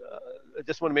 I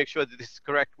just want to make sure that this is the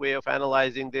correct way of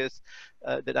analyzing this,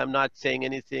 that I'm not saying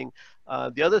anything.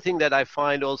 The other thing that I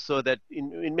find also that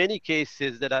in many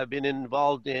cases that I've been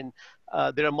involved in,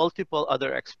 there are multiple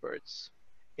other experts.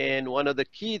 And one of the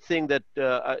key things that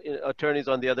attorneys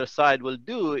on the other side will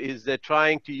do is they're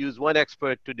trying to use one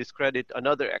expert to discredit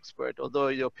another expert, although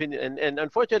your opinion, and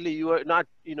unfortunately you are not,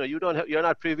 you're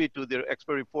not privy to the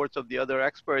expert reports of the other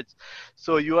experts.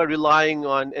 So you are relying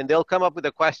on, and they'll come up with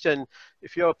a question.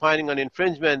 If you're opining on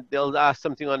infringement, they'll ask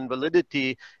something on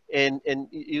validity, and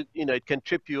it can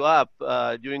trip you up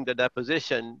during the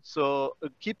deposition. So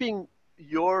keeping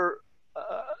your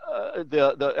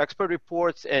the expert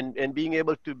reports and being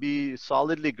able to be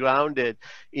solidly grounded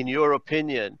in your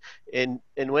opinion. And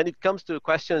when it comes to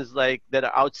questions like that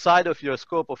are outside of your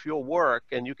scope of your work,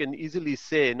 and you can easily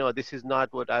say, no, this is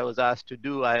not what I was asked to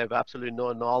do. I have absolutely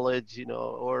no knowledge,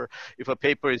 or if a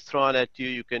paper is thrown at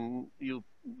you,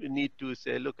 you need to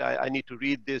say, look, I need to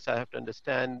read this. I have to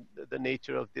understand the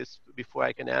nature of this before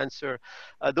I can answer.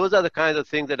 Those are the kinds of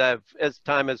things that as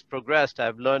time has progressed,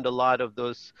 I've learned a lot of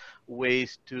those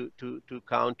ways to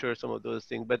counter some of those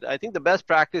things. But I think the best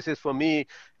practices for me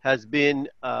has been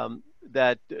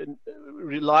that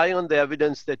rely on the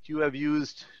evidence that you have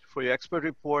used for your expert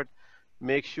report,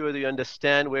 make sure that you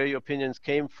understand where your opinions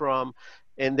came from,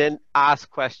 and then ask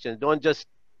questions. Don't just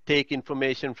take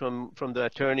information from the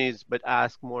attorneys, but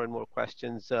ask more and more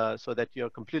questions so that you're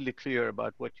completely clear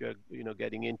about what you're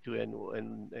getting into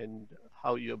and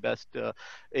how you're best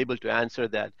able to answer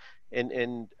that.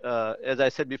 And as I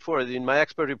said before, in my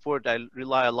expert report, I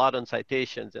rely a lot on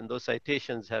citations, and those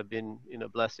citations have been a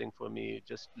blessing for me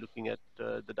just looking at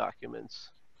the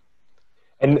documents.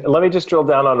 And let me just drill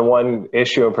down on one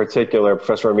issue in particular,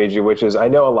 Professor Romiji, which is I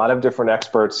know a lot of different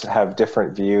experts have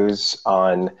different views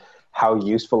on how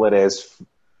useful it is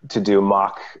to do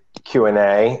mock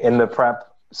Q&A in the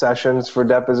prep sessions for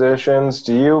depositions.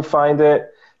 Do you find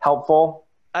it helpful?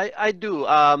 I do.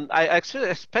 I actually,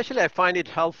 especially I find it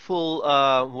helpful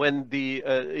when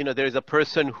there is a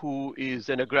person who is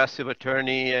an aggressive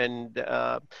attorney and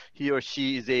he or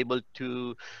she is able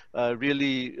to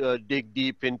really dig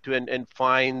deep into and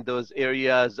find those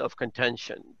areas of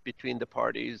contention between the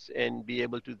parties and be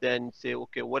able to then say,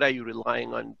 okay, what are you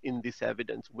relying on in this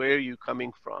evidence? Where are you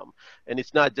coming from? And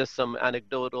it's not just some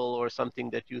anecdotal or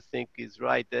something that you think is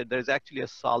right. There's actually a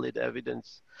solid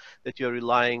evidence that you're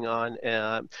relying on.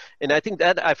 And I think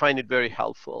that I find it very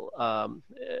helpful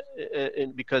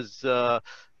because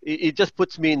it just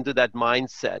puts me into that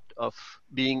mindset of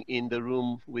being in the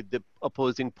room with the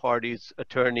opposing party's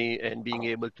attorney and being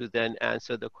able to then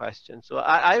answer the question. So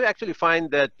I actually find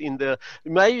that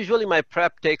usually my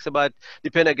prep takes about,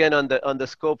 depend again on the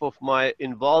scope of my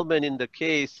involvement in the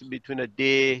case, between a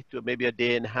day to maybe a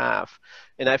day and a half.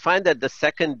 And I find that the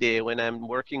second day when I'm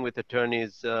working with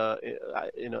attorneys,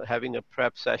 having a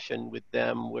prep session with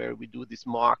them where we do this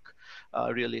mock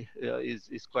really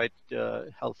is quite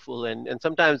helpful. And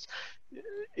sometimes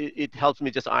it helps me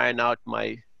just iron out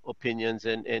my opinions,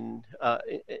 and in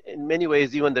many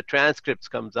ways, even the transcripts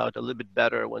comes out a little bit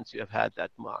better once you have had that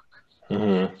mock.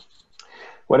 Mm-hmm.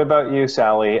 What about you,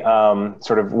 Sally?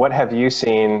 Sort of what have you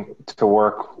seen to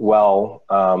work well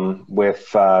with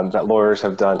that lawyers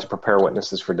have done to prepare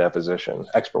witnesses for deposition,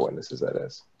 expert witnesses, that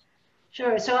is?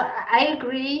 Sure. So I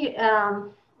agree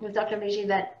with Dr. Romiji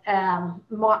that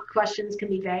mock questions can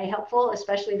be very helpful,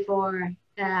 especially for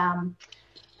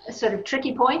sort of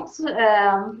tricky points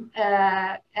and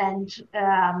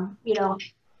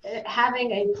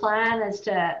having a plan as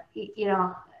to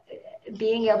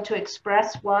being able to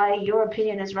express why your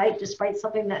opinion is right despite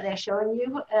something that they're showing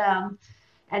you,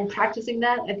 and practicing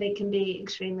that I think can be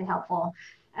extremely helpful.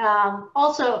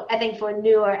 Also, I think for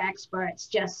newer experts,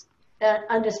 just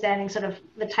understanding sort of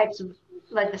the types of,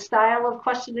 like the style of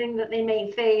questioning that they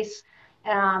may face,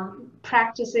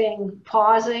 practicing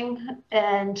pausing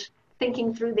and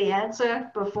thinking through the answer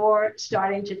before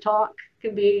starting to talk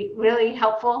can be really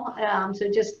helpful.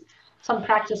 So just some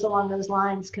practice along those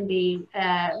lines can be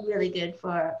really good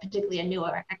for particularly a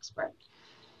newer expert.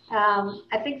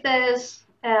 I think there's,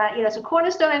 so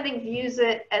Cornerstone, I think, views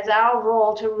it as our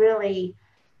role to really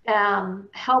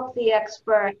help the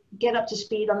expert get up to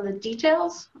speed on the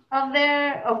details of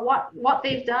what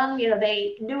they've done.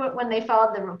 They knew it when they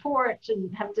filed the report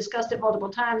and have discussed it multiple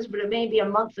times, but it may be a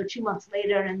month or 2 months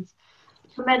later, and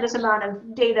tremendous amount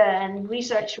of data and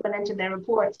research went into their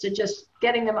reports, to just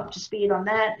getting them up to speed on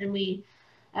that. And we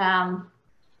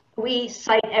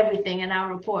cite everything in our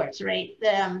reports, right?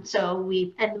 So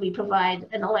we provide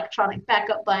an electronic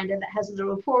backup binder that has the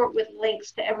report with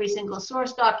links to every single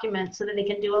source document so that they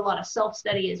can do a lot of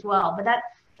self-study as well. But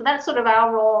that's sort of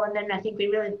our role. And then I think we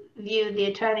really view the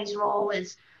attorney's role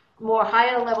as more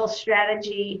higher level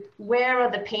strategy. Where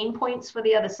are the pain points for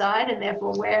the other side? And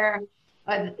therefore, where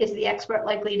is the expert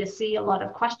likely to see a lot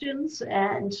of questions?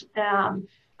 And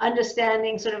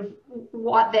understanding sort of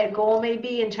what their goal may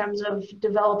be in terms of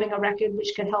developing a record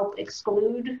which could help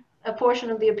exclude a portion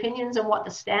of the opinions and what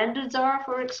the standards are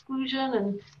for exclusion,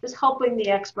 and just helping the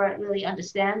expert really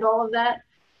understand all of that.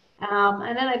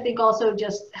 And then I think also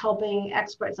just helping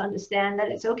experts understand that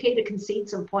it's okay to concede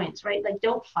some points, right? Like,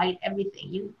 don't fight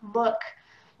everything. You look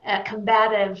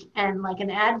combative and like an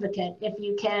advocate if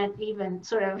you can't even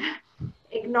sort of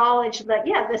acknowledge that,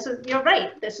 yeah, this is, you're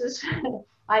right, this is,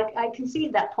 I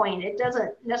concede that point. It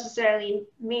doesn't necessarily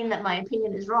mean that my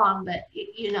opinion is wrong, but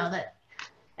you know, that,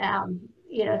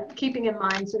 you know, keeping in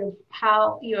mind sort of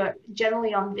how you're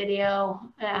generally on video,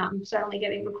 certainly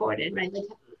getting recorded, right? Like,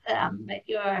 that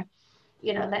you're,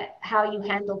 you know, that how you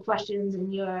handle questions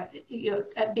and you're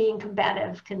being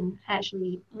combative can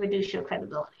actually reduce your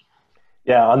credibility.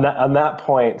 Yeah, on that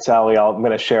point, Sally, I'm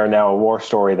going to share now a war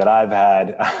story that I've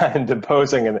had in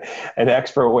deposing an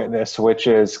expert witness, which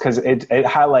is because it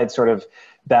highlights sort of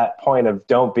that point of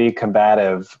don't be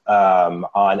combative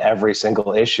on every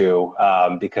single issue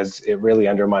because it really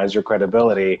undermines your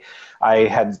credibility.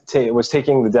 I was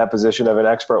taking the deposition of an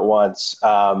expert once,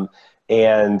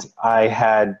 and I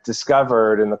had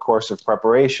discovered in the course of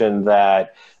preparation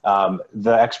that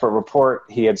the expert report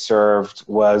he had served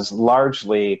was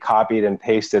largely copied and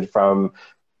pasted from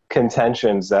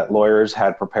contentions that lawyers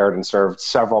had prepared and served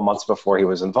several months before he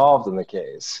was involved in the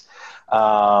case.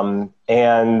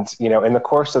 And, you know, in the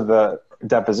course of the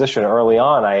deposition early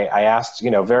on, I asked,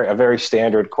 you know, a very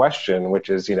standard question, which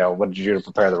is, you know, what did you do to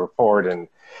prepare the report? And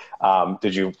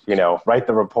did you, you know, write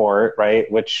the report,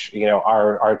 right? Which, you know,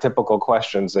 are typical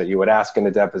questions that you would ask in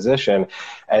a deposition.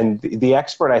 And the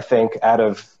expert, I think, out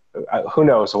of who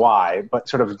knows why, but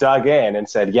sort of dug in and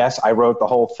said, yes, I wrote the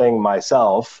whole thing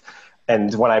myself.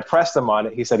 And when I pressed him on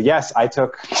it, he said, yes, I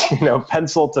took, you know,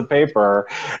 pencil to paper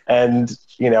and,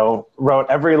 you know, wrote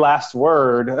every last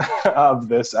word of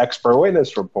this expert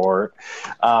witness report.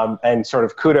 And sort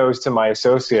of kudos to my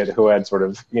associate who had sort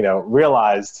of, you know,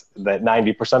 realized that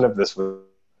 90% of this was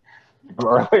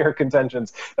earlier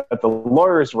contentions that the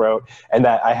lawyers wrote, and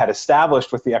that I had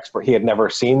established with the expert he had never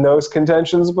seen those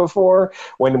contentions before.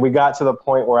 When we got to the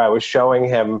point where I was showing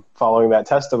him, following that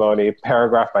testimony,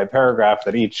 paragraph by paragraph,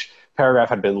 that each paragraph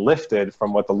had been lifted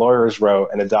from what the lawyers wrote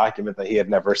in a document that he had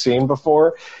never seen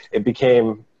before, it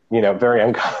became, you know, very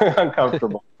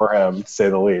uncomfortable for him, to say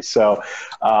the least. So,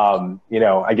 you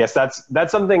know, I guess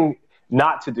that's something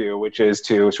not to do, which is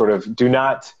to sort of do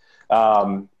not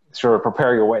sort of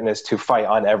prepare your witness to fight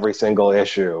on every single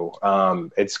issue.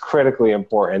 It's critically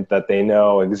important that they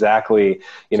know exactly,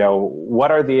 you know,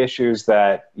 what are the issues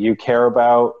that you care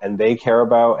about and they care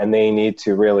about and they need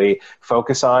to really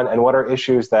focus on, and what are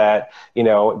issues that, you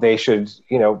know, they should,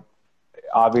 you know,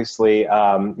 obviously, you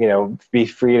know, be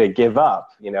free to give up.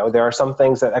 You know, there are some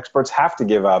things that experts have to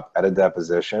give up at a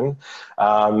deposition.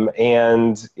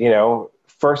 And, you know,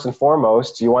 first and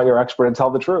foremost, you want your expert to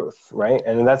tell the truth, right?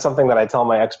 And that's something that I tell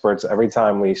my experts every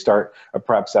time we start a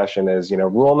prep session is, you know,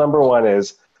 rule number one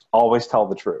is always tell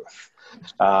the truth.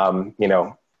 You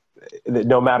know,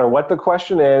 no matter what the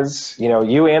question is, you know,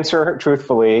 you answer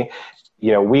truthfully.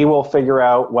 You know, we will figure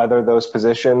out whether those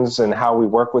positions and how we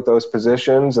work with those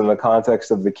positions in the context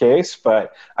of the case,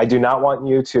 but I do not want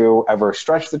you to ever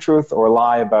stretch the truth or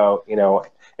lie about, you know,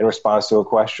 in response to a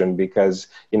question, because,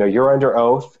 you know, you're under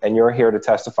oath and you're here to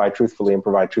testify truthfully and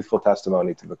provide truthful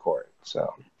testimony to the court.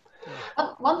 So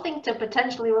one thing to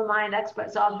potentially remind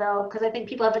experts of, though, because I think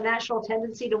people have a natural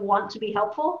tendency to want to be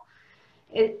helpful,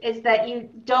 is that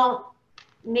you don't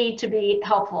need to be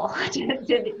helpful to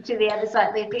the other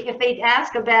side. If they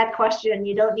ask a bad question,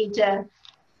 you don't need to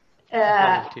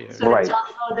sort of tell,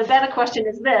 oh, the better question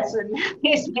is this, and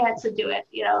here's the answer to it.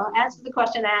 You know, answer the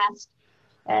question asked,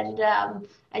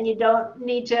 and you don't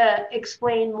need to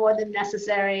explain more than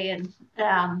necessary. And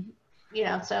you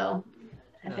know, so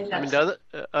I think that's. I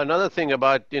mean, another thing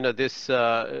about, you know, this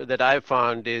that I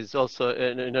found is also,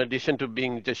 in addition to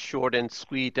being just short and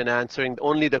sweet and answering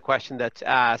only the question that's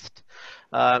asked,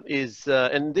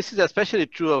 and this is especially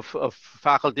true of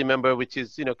faculty member, which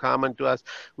is, you know, common to us.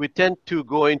 We tend to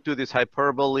go into this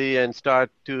hyperbole and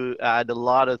start to add a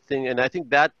lot of things. And I think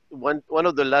that one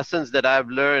of the lessons that I've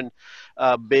learned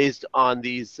based on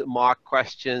these mock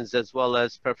questions as well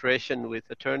as preparation with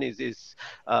attorneys is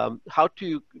how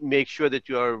to make sure that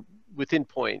you are within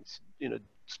points. You know,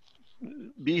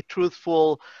 be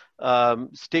truthful,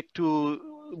 stick to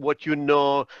what you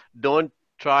know, don't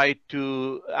try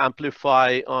to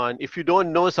amplify on. If you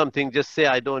don't know something, just say,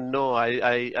 I don't know.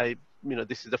 I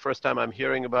this is the first time I'm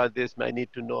hearing about this. I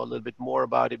need to know a little bit more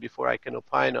about it before I can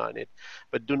opine on it.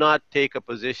 But do not take a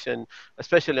position,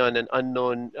 especially on an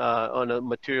unknown, on a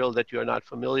material that you are not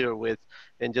familiar with,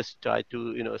 and just try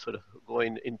to, sort of go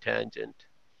in tangent.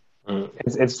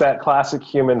 It's that classic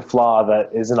human flaw that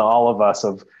is in all of us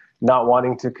of not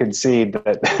wanting to concede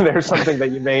that there's something that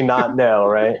you may not know,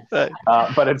 right? Right.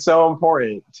 But it's so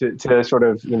important to sort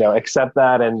of, accept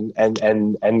that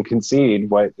and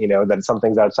concede what, that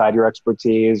something's outside your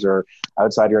expertise or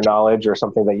outside your knowledge or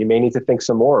something that you may need to think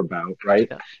some more about,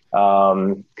 right?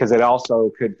 Because it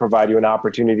also could provide you an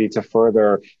opportunity to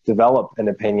further develop an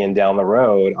opinion down the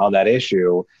road on that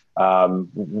issue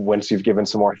once you've given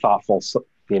some more thoughtful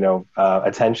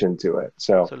attention to it.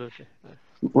 So absolutely.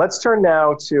 let's turn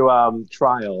now to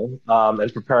trial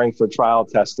and preparing for trial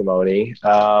testimony.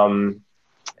 Let's,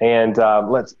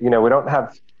 we don't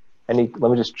have any,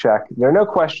 let me just check. There are no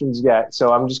questions yet,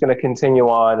 so I'm just going to continue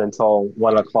on until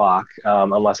 1 o'clock,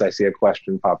 unless I see a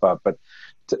question pop up. But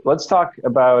let's talk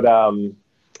about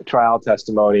trial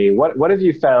testimony. What have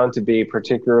you found to be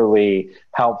particularly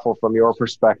helpful from your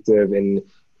perspective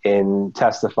in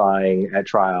testifying at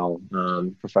trial,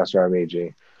 Professor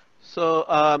Armiji? So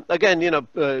again,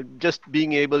 just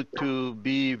being able to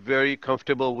be very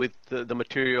comfortable with the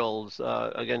materials.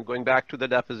 Again, going back to the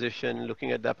deposition,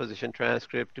 looking at deposition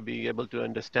transcript to be able to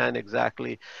understand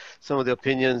exactly some of the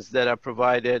opinions that are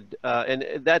provided,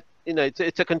 and that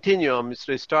it's a continuum.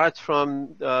 So it starts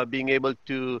from being able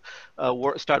to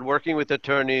start working with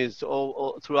attorneys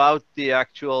all throughout the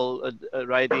actual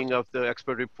writing of the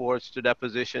expert reports to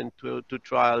deposition to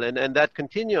trial, and that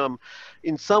continuum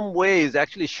in some ways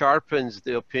actually sharpens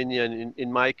the opinion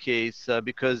in my case,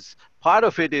 because part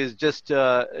of it is just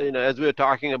as we were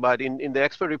talking about in the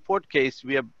expert report case,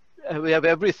 we have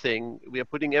everything. We are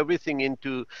putting everything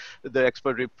into the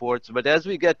expert reports. But as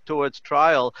we get towards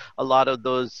trial, a lot of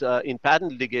those in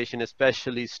patent litigation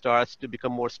especially starts to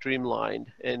become more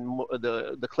streamlined, and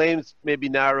the claims may be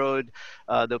narrowed.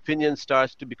 The opinion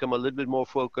starts to become a little bit more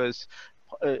focused.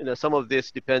 Some of this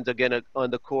depends again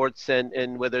on the courts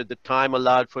and whether the time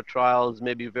allowed for trials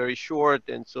may be very short,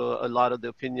 and so a lot of the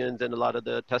opinions and a lot of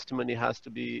the testimony has to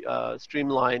be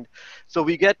streamlined. So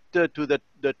we get to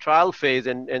the trial phase,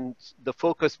 and the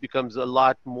focus becomes a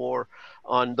lot more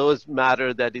on those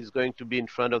matter that is going to be in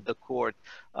front of the court,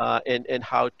 and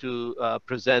how to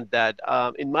present that.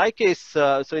 In my case,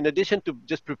 so in addition to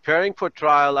just preparing for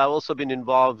trial, I've also been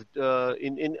involved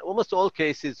in almost all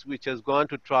cases which has gone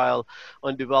to trial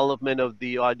on development of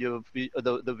the audio,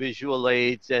 the visual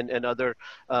aids and other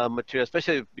material,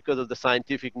 especially because of the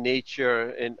scientific nature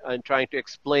and trying to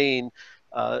explain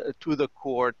to the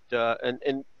court.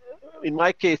 And in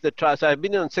my case, the trial, so I've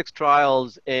been on 6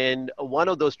 trials, and one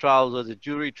of those trials was a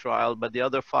jury trial, but the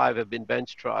other 5 have been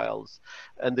bench trials.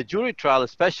 And the jury trial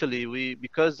especially,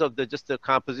 because of just the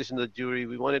composition of the jury,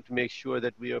 we wanted to make sure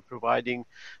that we are providing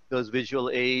those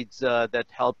visual aids that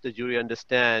help the jury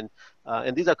understand.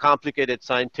 And these are complicated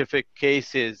scientific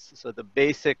cases, so the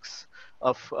basics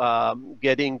of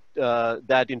getting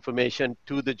that information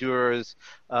to the jurors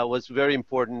was very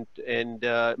important, and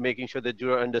making sure the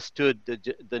juror understood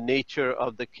the nature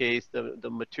of the case, the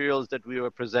materials that we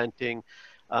were presenting.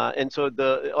 And so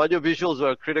the audio visuals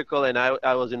were critical, and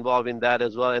I was involved in that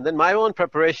as well. And then my own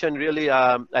preparation really,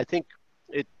 I think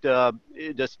it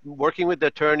just working with the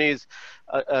attorneys,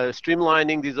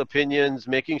 streamlining these opinions,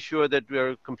 making sure that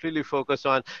we're completely focused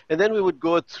on, and then we would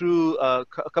go through a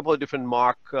couple of different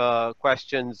mock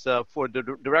questions for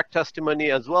the direct testimony,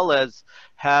 as well as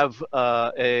have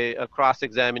a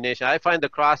cross-examination. I find the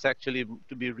cross actually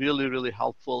to be really, really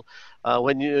helpful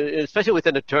when you, especially with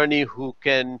an attorney who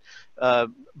can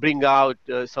bring out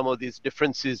some of these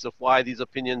differences of why these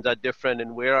opinions are different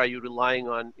and where are you relying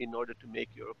on in order to make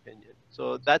your opinion.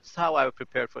 So that's how I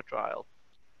prepared for trial.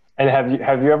 And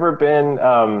have you ever been,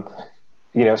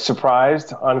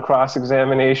 surprised on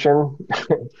cross-examination?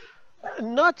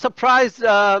 Not surprised.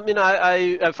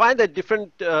 I find that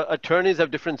different attorneys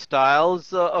have different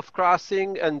styles of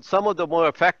crossing, and some of the more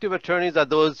effective attorneys are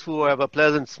those who have a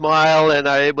pleasant smile and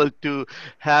are able to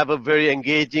have a very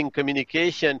engaging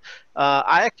communication.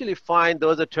 I actually find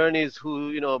those attorneys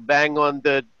who, bang on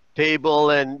the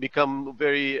table and become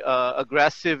very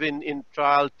aggressive in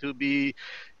trial to be,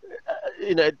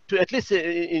 to at least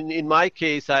in my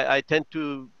case, I tend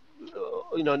to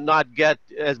not get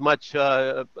as much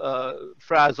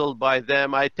frazzled by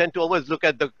them. I tend to always look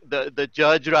at the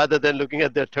judge rather than looking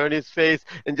at the attorney's face,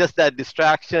 and just that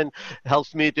distraction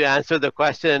helps me to answer the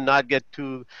question and not get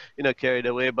too carried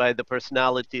away by the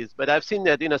personalities. But I've seen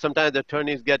that sometimes the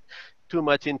attorneys get too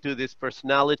much into this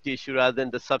personality issue rather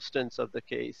than the substance of the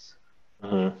case.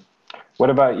 Mm-hmm. What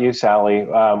about you, Sally?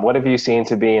 What have you seen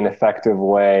to be an effective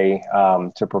way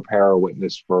to prepare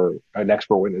an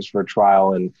expert witness for a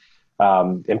trial? And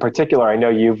in particular, I know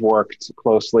you've worked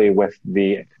closely with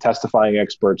the testifying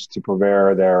experts to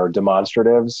prepare their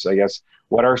demonstratives. I guess,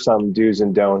 what are some do's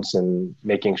and don'ts in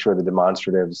making sure the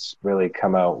demonstratives really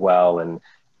come out well and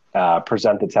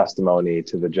present the testimony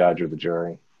to the judge or the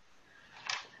jury?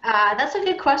 That's a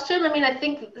good question. I mean, I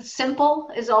think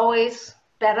simple is always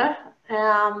better.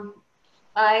 You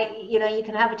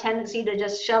can have a tendency to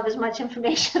just shove as much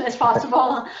information as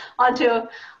possible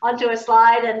onto a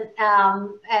slide, and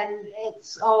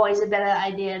it's always a better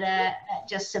idea to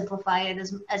just simplify it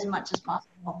as much as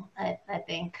possible, I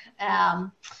think.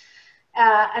 And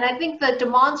I think the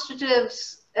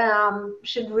demonstratives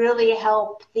should really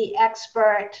help the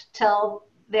expert tell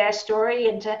their story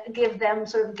and to give them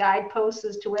sort of guideposts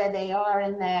as to where they are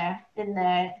in their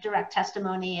direct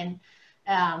testimony, and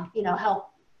help.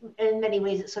 In many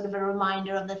ways, it's sort of a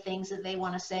reminder of the things that they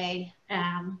want to say,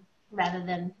 rather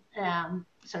than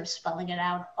sort of spelling it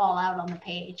all out on the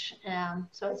page.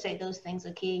 So I'd say those things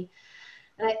are key.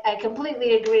 And I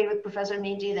completely agree with Professor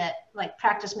Minji that, like,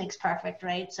 practice makes perfect,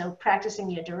 right? So practicing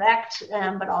your direct,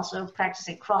 but also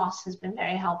practicing cross has been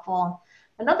very helpful.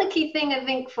 Another key thing I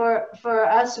think for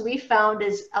us we found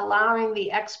is allowing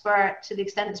the expert, to the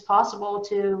extent it's possible,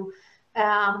 to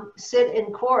sit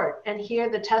in court and hear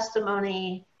the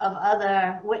testimony of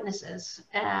other witnesses.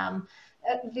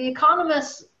 The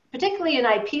economists, particularly in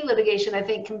IP litigation, I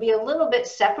think can be a little bit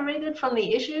separated from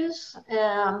the issues.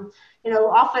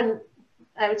 Often,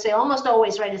 I would say almost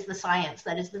always, right, is the science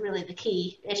that is really the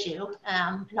key issue,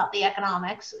 not the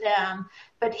economics.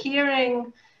 But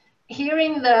hearing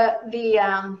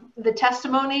the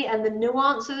testimony and the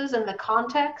nuances and the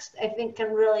context, I think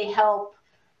can really help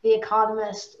the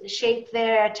economists shape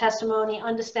their testimony,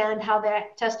 understand how their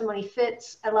testimony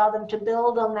fits, allow them to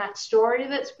build on that story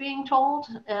that's being told.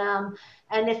 And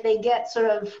if they get sort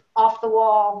of off the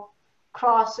wall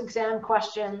cross-exam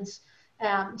questions,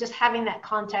 just having that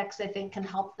context, I think, can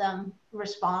help them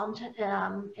respond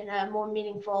in a more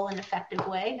meaningful and effective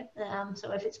way.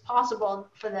 So if it's possible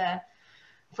for the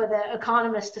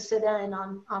economist to sit in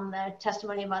on the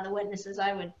testimony of other witnesses,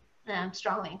 I would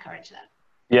strongly encourage that.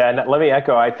 Yeah, and let me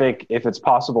echo, I think if it's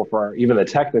possible for even the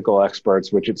technical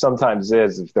experts, which it sometimes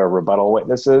is if they're rebuttal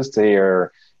witnesses, to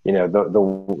hear,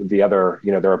 the other,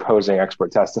 their opposing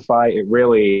expert testify, it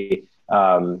really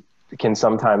can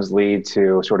sometimes lead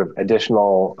to sort of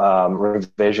additional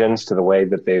revisions to the way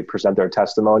that they present their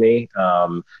testimony,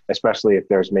 especially if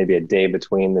there's maybe a day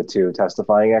between the two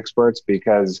testifying experts,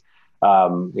 because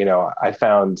I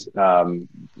found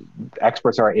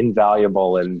experts are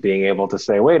invaluable in being able to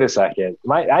say, wait a second,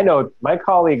 I know my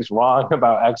colleague's wrong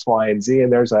about X, Y, and Z,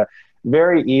 and there's a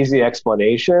very easy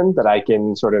explanation that I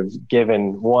can sort of give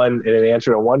in an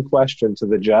answer to one question to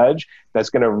the judge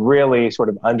that's going to really sort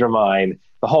of undermine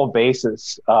the whole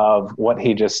basis of what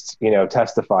he just,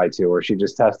 testified to, or she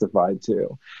just testified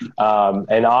to.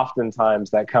 And oftentimes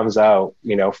that comes out,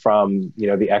 from,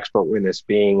 the expert witness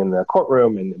being in the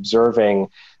courtroom and observing,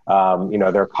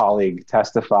 their colleague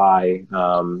testify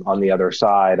on the other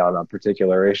side on a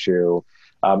particular issue.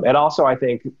 And also, I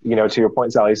think, to your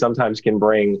point, Sally, sometimes can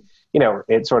bring,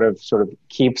 it sort of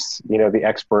keeps, the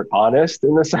expert honest,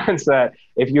 in the sense that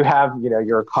if you have,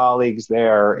 your colleagues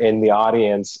there in the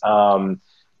audience,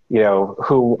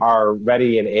 who are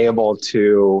ready and able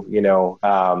to,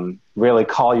 really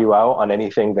call you out on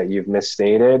anything that you've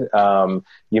misstated,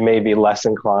 you may be less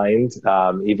inclined,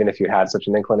 even if you had such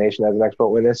an inclination as an expert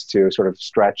witness, to sort of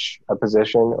stretch a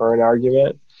position or an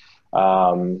argument.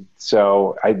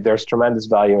 So there's tremendous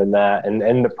value in that.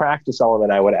 And the practice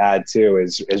element I would add too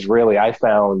is really, I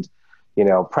found,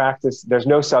 practice, there's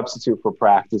no substitute for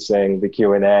practicing the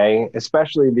Q&A,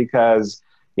 especially because,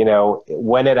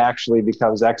 when it actually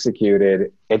becomes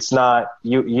executed, it's not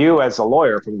you as a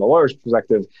lawyer, from the lawyer's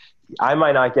perspective, I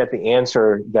might not get the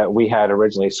answer that we had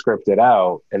originally scripted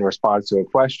out in response to a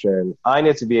question. I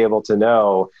need to be able to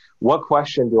know, what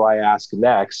question do I ask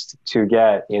next to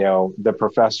get, the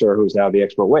professor who's now the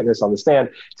expert witness on the stand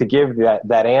to give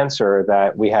that answer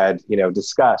that we had,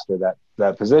 discussed, or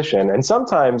that position. And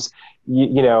sometimes,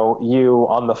 you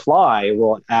on the fly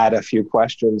will add a few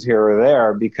questions here or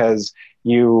there because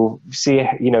you see,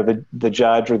 the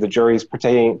judge or the jury is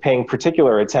paying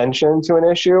particular attention to an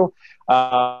issue.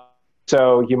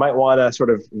 So you might want to sort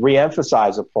of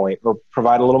reemphasize a point or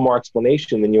provide a little more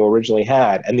explanation than you originally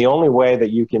had. And the only way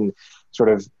that you can sort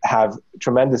of have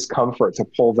tremendous comfort to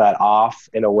pull that off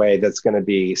in a way that's going to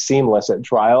be seamless at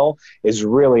trial is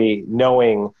really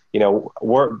knowing,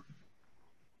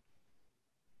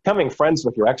 becoming friends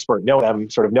with your expert, know them,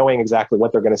 sort of knowing exactly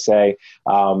what they're going to say,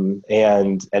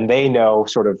 and they know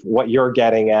sort of what you're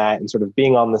getting at, and sort of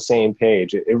being on the same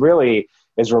page. It really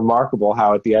is remarkable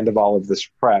how at the end of all of this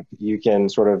prep, you can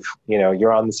sort of,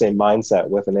 you're on the same mindset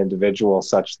with an individual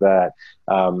such that,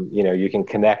 you can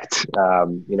connect,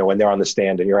 when they're on the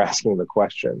stand and you're asking the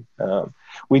question.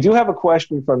 We do have a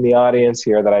question from the audience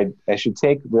here that I should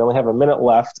take. We only have a minute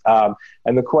left.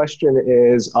 And the question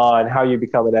is on how you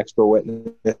become an expert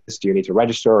witness. Do you need to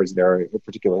register, or is there a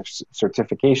particular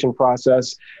certification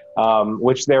process?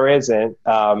 Which there isn't.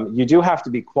 You do have to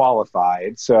be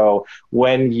qualified. So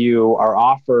when you are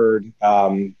offered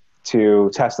to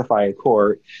testify in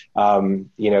court,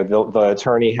 the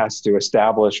attorney has to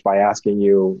establish by asking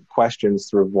you questions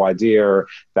through voir dire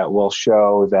that will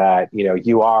show that,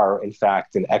 you are in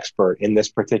fact an expert in this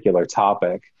particular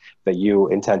topic that you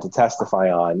intend to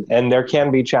testify on. And there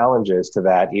can be challenges to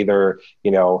that, either,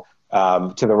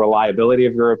 to the reliability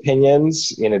of your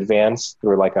opinions in advance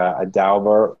through like a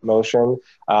Daubert motion,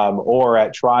 or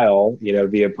at trial,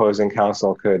 the opposing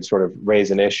counsel could sort of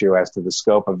raise an issue as to the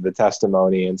scope of the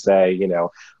testimony and say,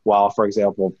 while, for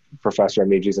example, Professor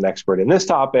Amigi is an expert in this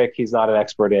topic, he's not an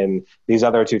expert in these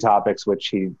other two topics,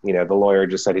 which the lawyer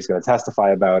just said he's going to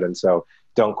testify about, and so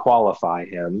don't qualify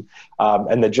him.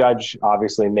 And the judge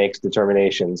obviously makes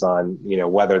determinations on,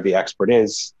 whether the expert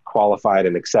is qualified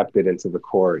and accepted into the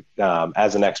court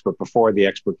as an expert before the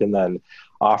expert can then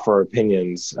offer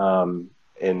opinions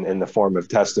in the form of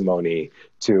testimony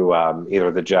to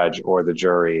either the judge or the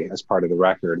jury as part of the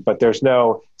record. But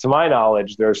to my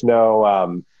knowledge, there's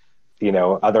no,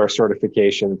 other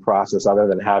certification process other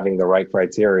than having the right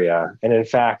criteria. And in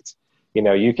fact,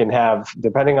 you can have,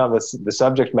 depending on the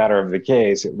subject matter of the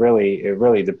case, it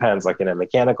really depends. Like in a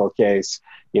mechanical case,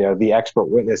 the expert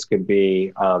witness could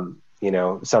be,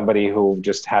 somebody who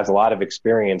just has a lot of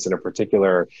experience in a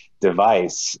particular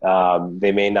device.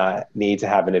 They may not need to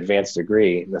have an advanced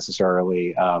degree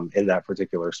necessarily in that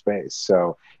particular space.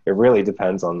 So it really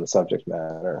depends on the subject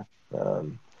matter.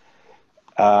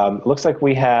 It looks like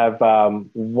we have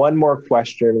one more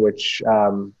question, which,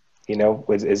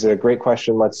 is a great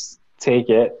question. Let's take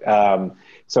it.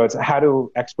 So it's, how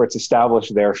do experts establish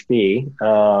their fee?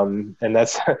 And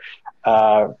that's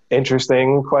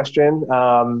interesting question.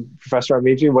 Professor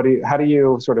Amigi, how do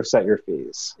you sort of set your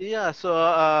fees? Yeah,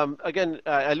 so again,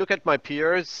 I look at my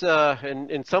peers,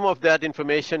 and some of that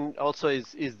information also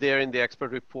is there in the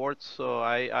expert reports. So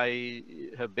I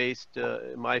have based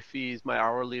my fees, my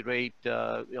hourly rate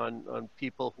on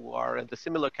people who are at the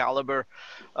similar caliber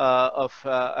of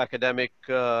academic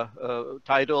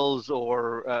titles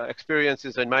or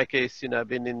experiences. In my case, I've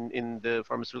been in the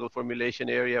pharmaceutical formulation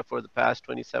area for the past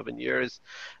 27 years.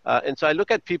 And so I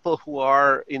look at people who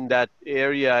are in that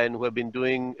area and who have been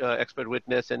doing expert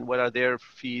witness and what are their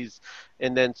fees,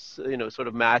 and then sort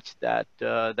of match that.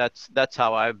 That's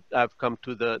how I've come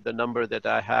to the number that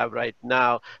I have right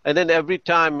now. And then every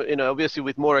time, obviously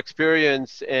with more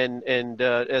experience and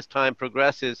as time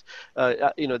progresses,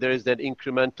 there is that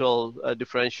incremental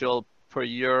differential per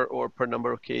year or per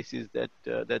number of cases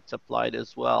that's applied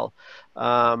as well.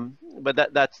 But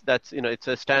that's it's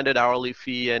a standard hourly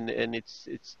fee, and it's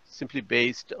simply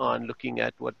based on looking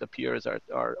at what the peers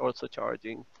are also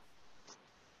charging.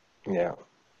 Yeah.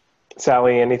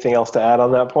 Sally, anything else to add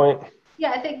on that point?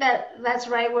 Yeah, I think that's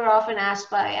right. We're often asked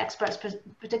by experts,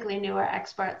 particularly newer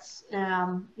experts,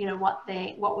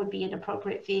 what would be an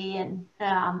appropriate fee, and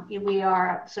we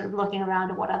are sort of looking around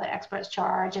at what other experts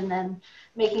charge, and then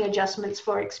making adjustments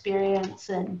for experience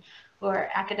and or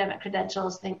academic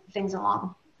credentials, things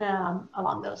along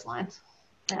those lines.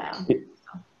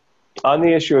 On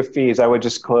the issue of fees, I would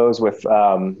just close with,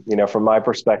 from my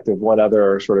perspective, one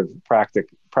other sort of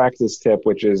practice tip,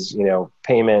 which is,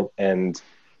 payment. And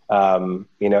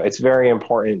it's very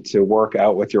important to work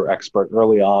out with your expert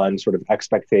early on sort of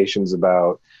expectations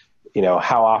about,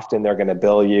 how often they're going to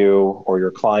bill you or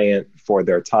your client for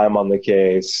their time on the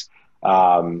case,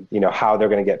 how they're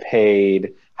going to get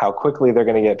paid, how quickly they're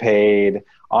going to get paid.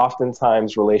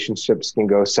 Oftentimes relationships can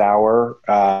go sour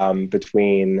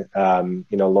between,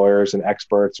 lawyers and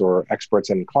experts, or experts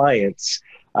and clients,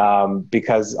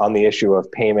 because on the issue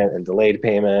of payment and delayed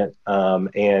payment,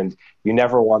 and you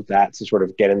never want that to sort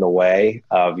of get in the way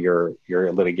of your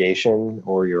litigation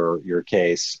or your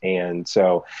case. And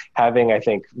so having, I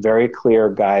think, very clear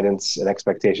guidance and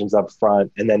expectations up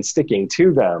front, and then sticking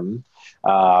to them,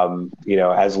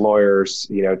 as lawyers,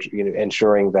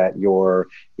 ensuring that your,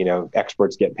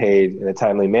 experts get paid in a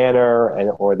timely manner,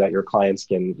 or that your clients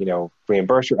can,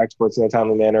 reimburse your experts in a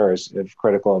timely manner is of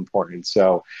critical importance.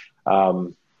 So,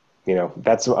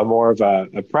 that's more of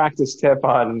a practice tip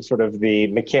on sort of the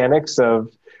mechanics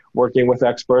of working with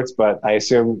experts, but I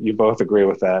assume you both agree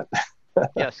with that.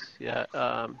 Yes, yeah,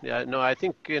 yeah. No, I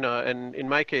think and in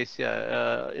my case,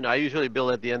 yeah, I usually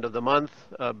bill at the end of the month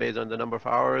based on the number of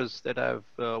hours that I've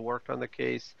worked on the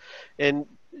case, and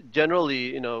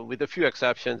generally, with a few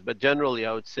exceptions, but generally,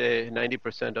 I would say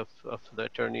 90% of the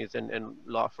attorneys and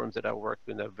law firms that I worked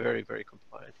with are very, very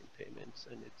compliant in payments,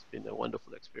 and it's been a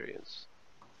wonderful experience.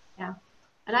 Yeah,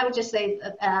 and I would just say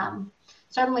that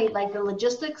certainly like the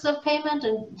logistics of payment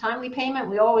and timely payment,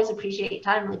 we always appreciate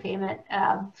timely payment.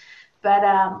 But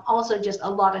also just a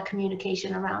lot of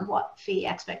communication around what fee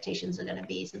expectations are going to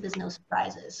be, so there's no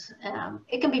surprises.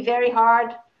 It can be very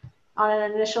hard on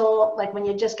an initial, like when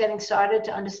you're just getting started,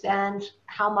 to understand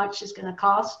how much it's going to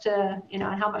cost to, and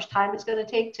how much time it's going to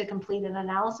take to complete an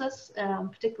analysis,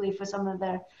 particularly for some of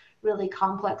the really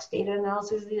complex data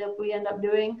analyses that we end up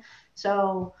doing.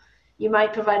 So you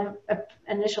might provide an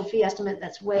initial fee estimate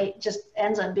that's just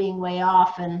ends up being way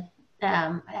off, and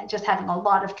just having a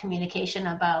lot of communication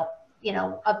about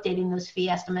updating those fee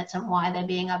estimates and why they're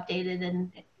being updated,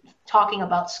 and talking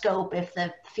about scope. If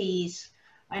the fees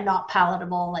are not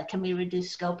palatable, like can we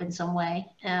reduce scope in some way,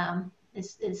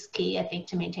 is key, I think,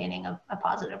 to maintaining a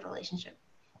positive relationship.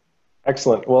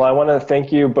 Excellent. Well, I want to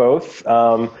thank you both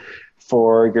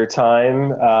for your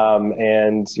time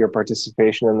and your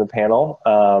participation in the panel.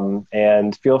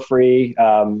 And feel free,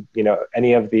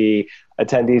 any of the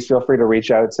attendees, feel free to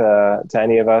reach out to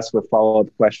any of us with follow-up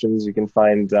questions. You can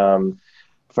find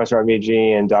Professor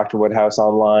Armiji and Dr. Woodhouse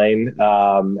online,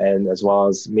 and as well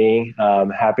as me.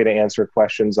 Happy to answer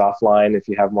questions offline if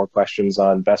you have more questions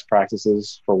on best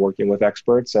practices for working with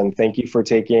experts. And thank you for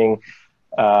taking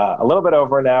a little bit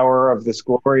over an hour of this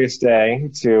glorious day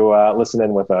to listen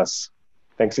in with us.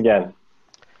 Thanks again.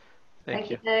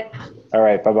 Thank you. Nick. All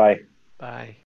right. Bye-bye. Bye.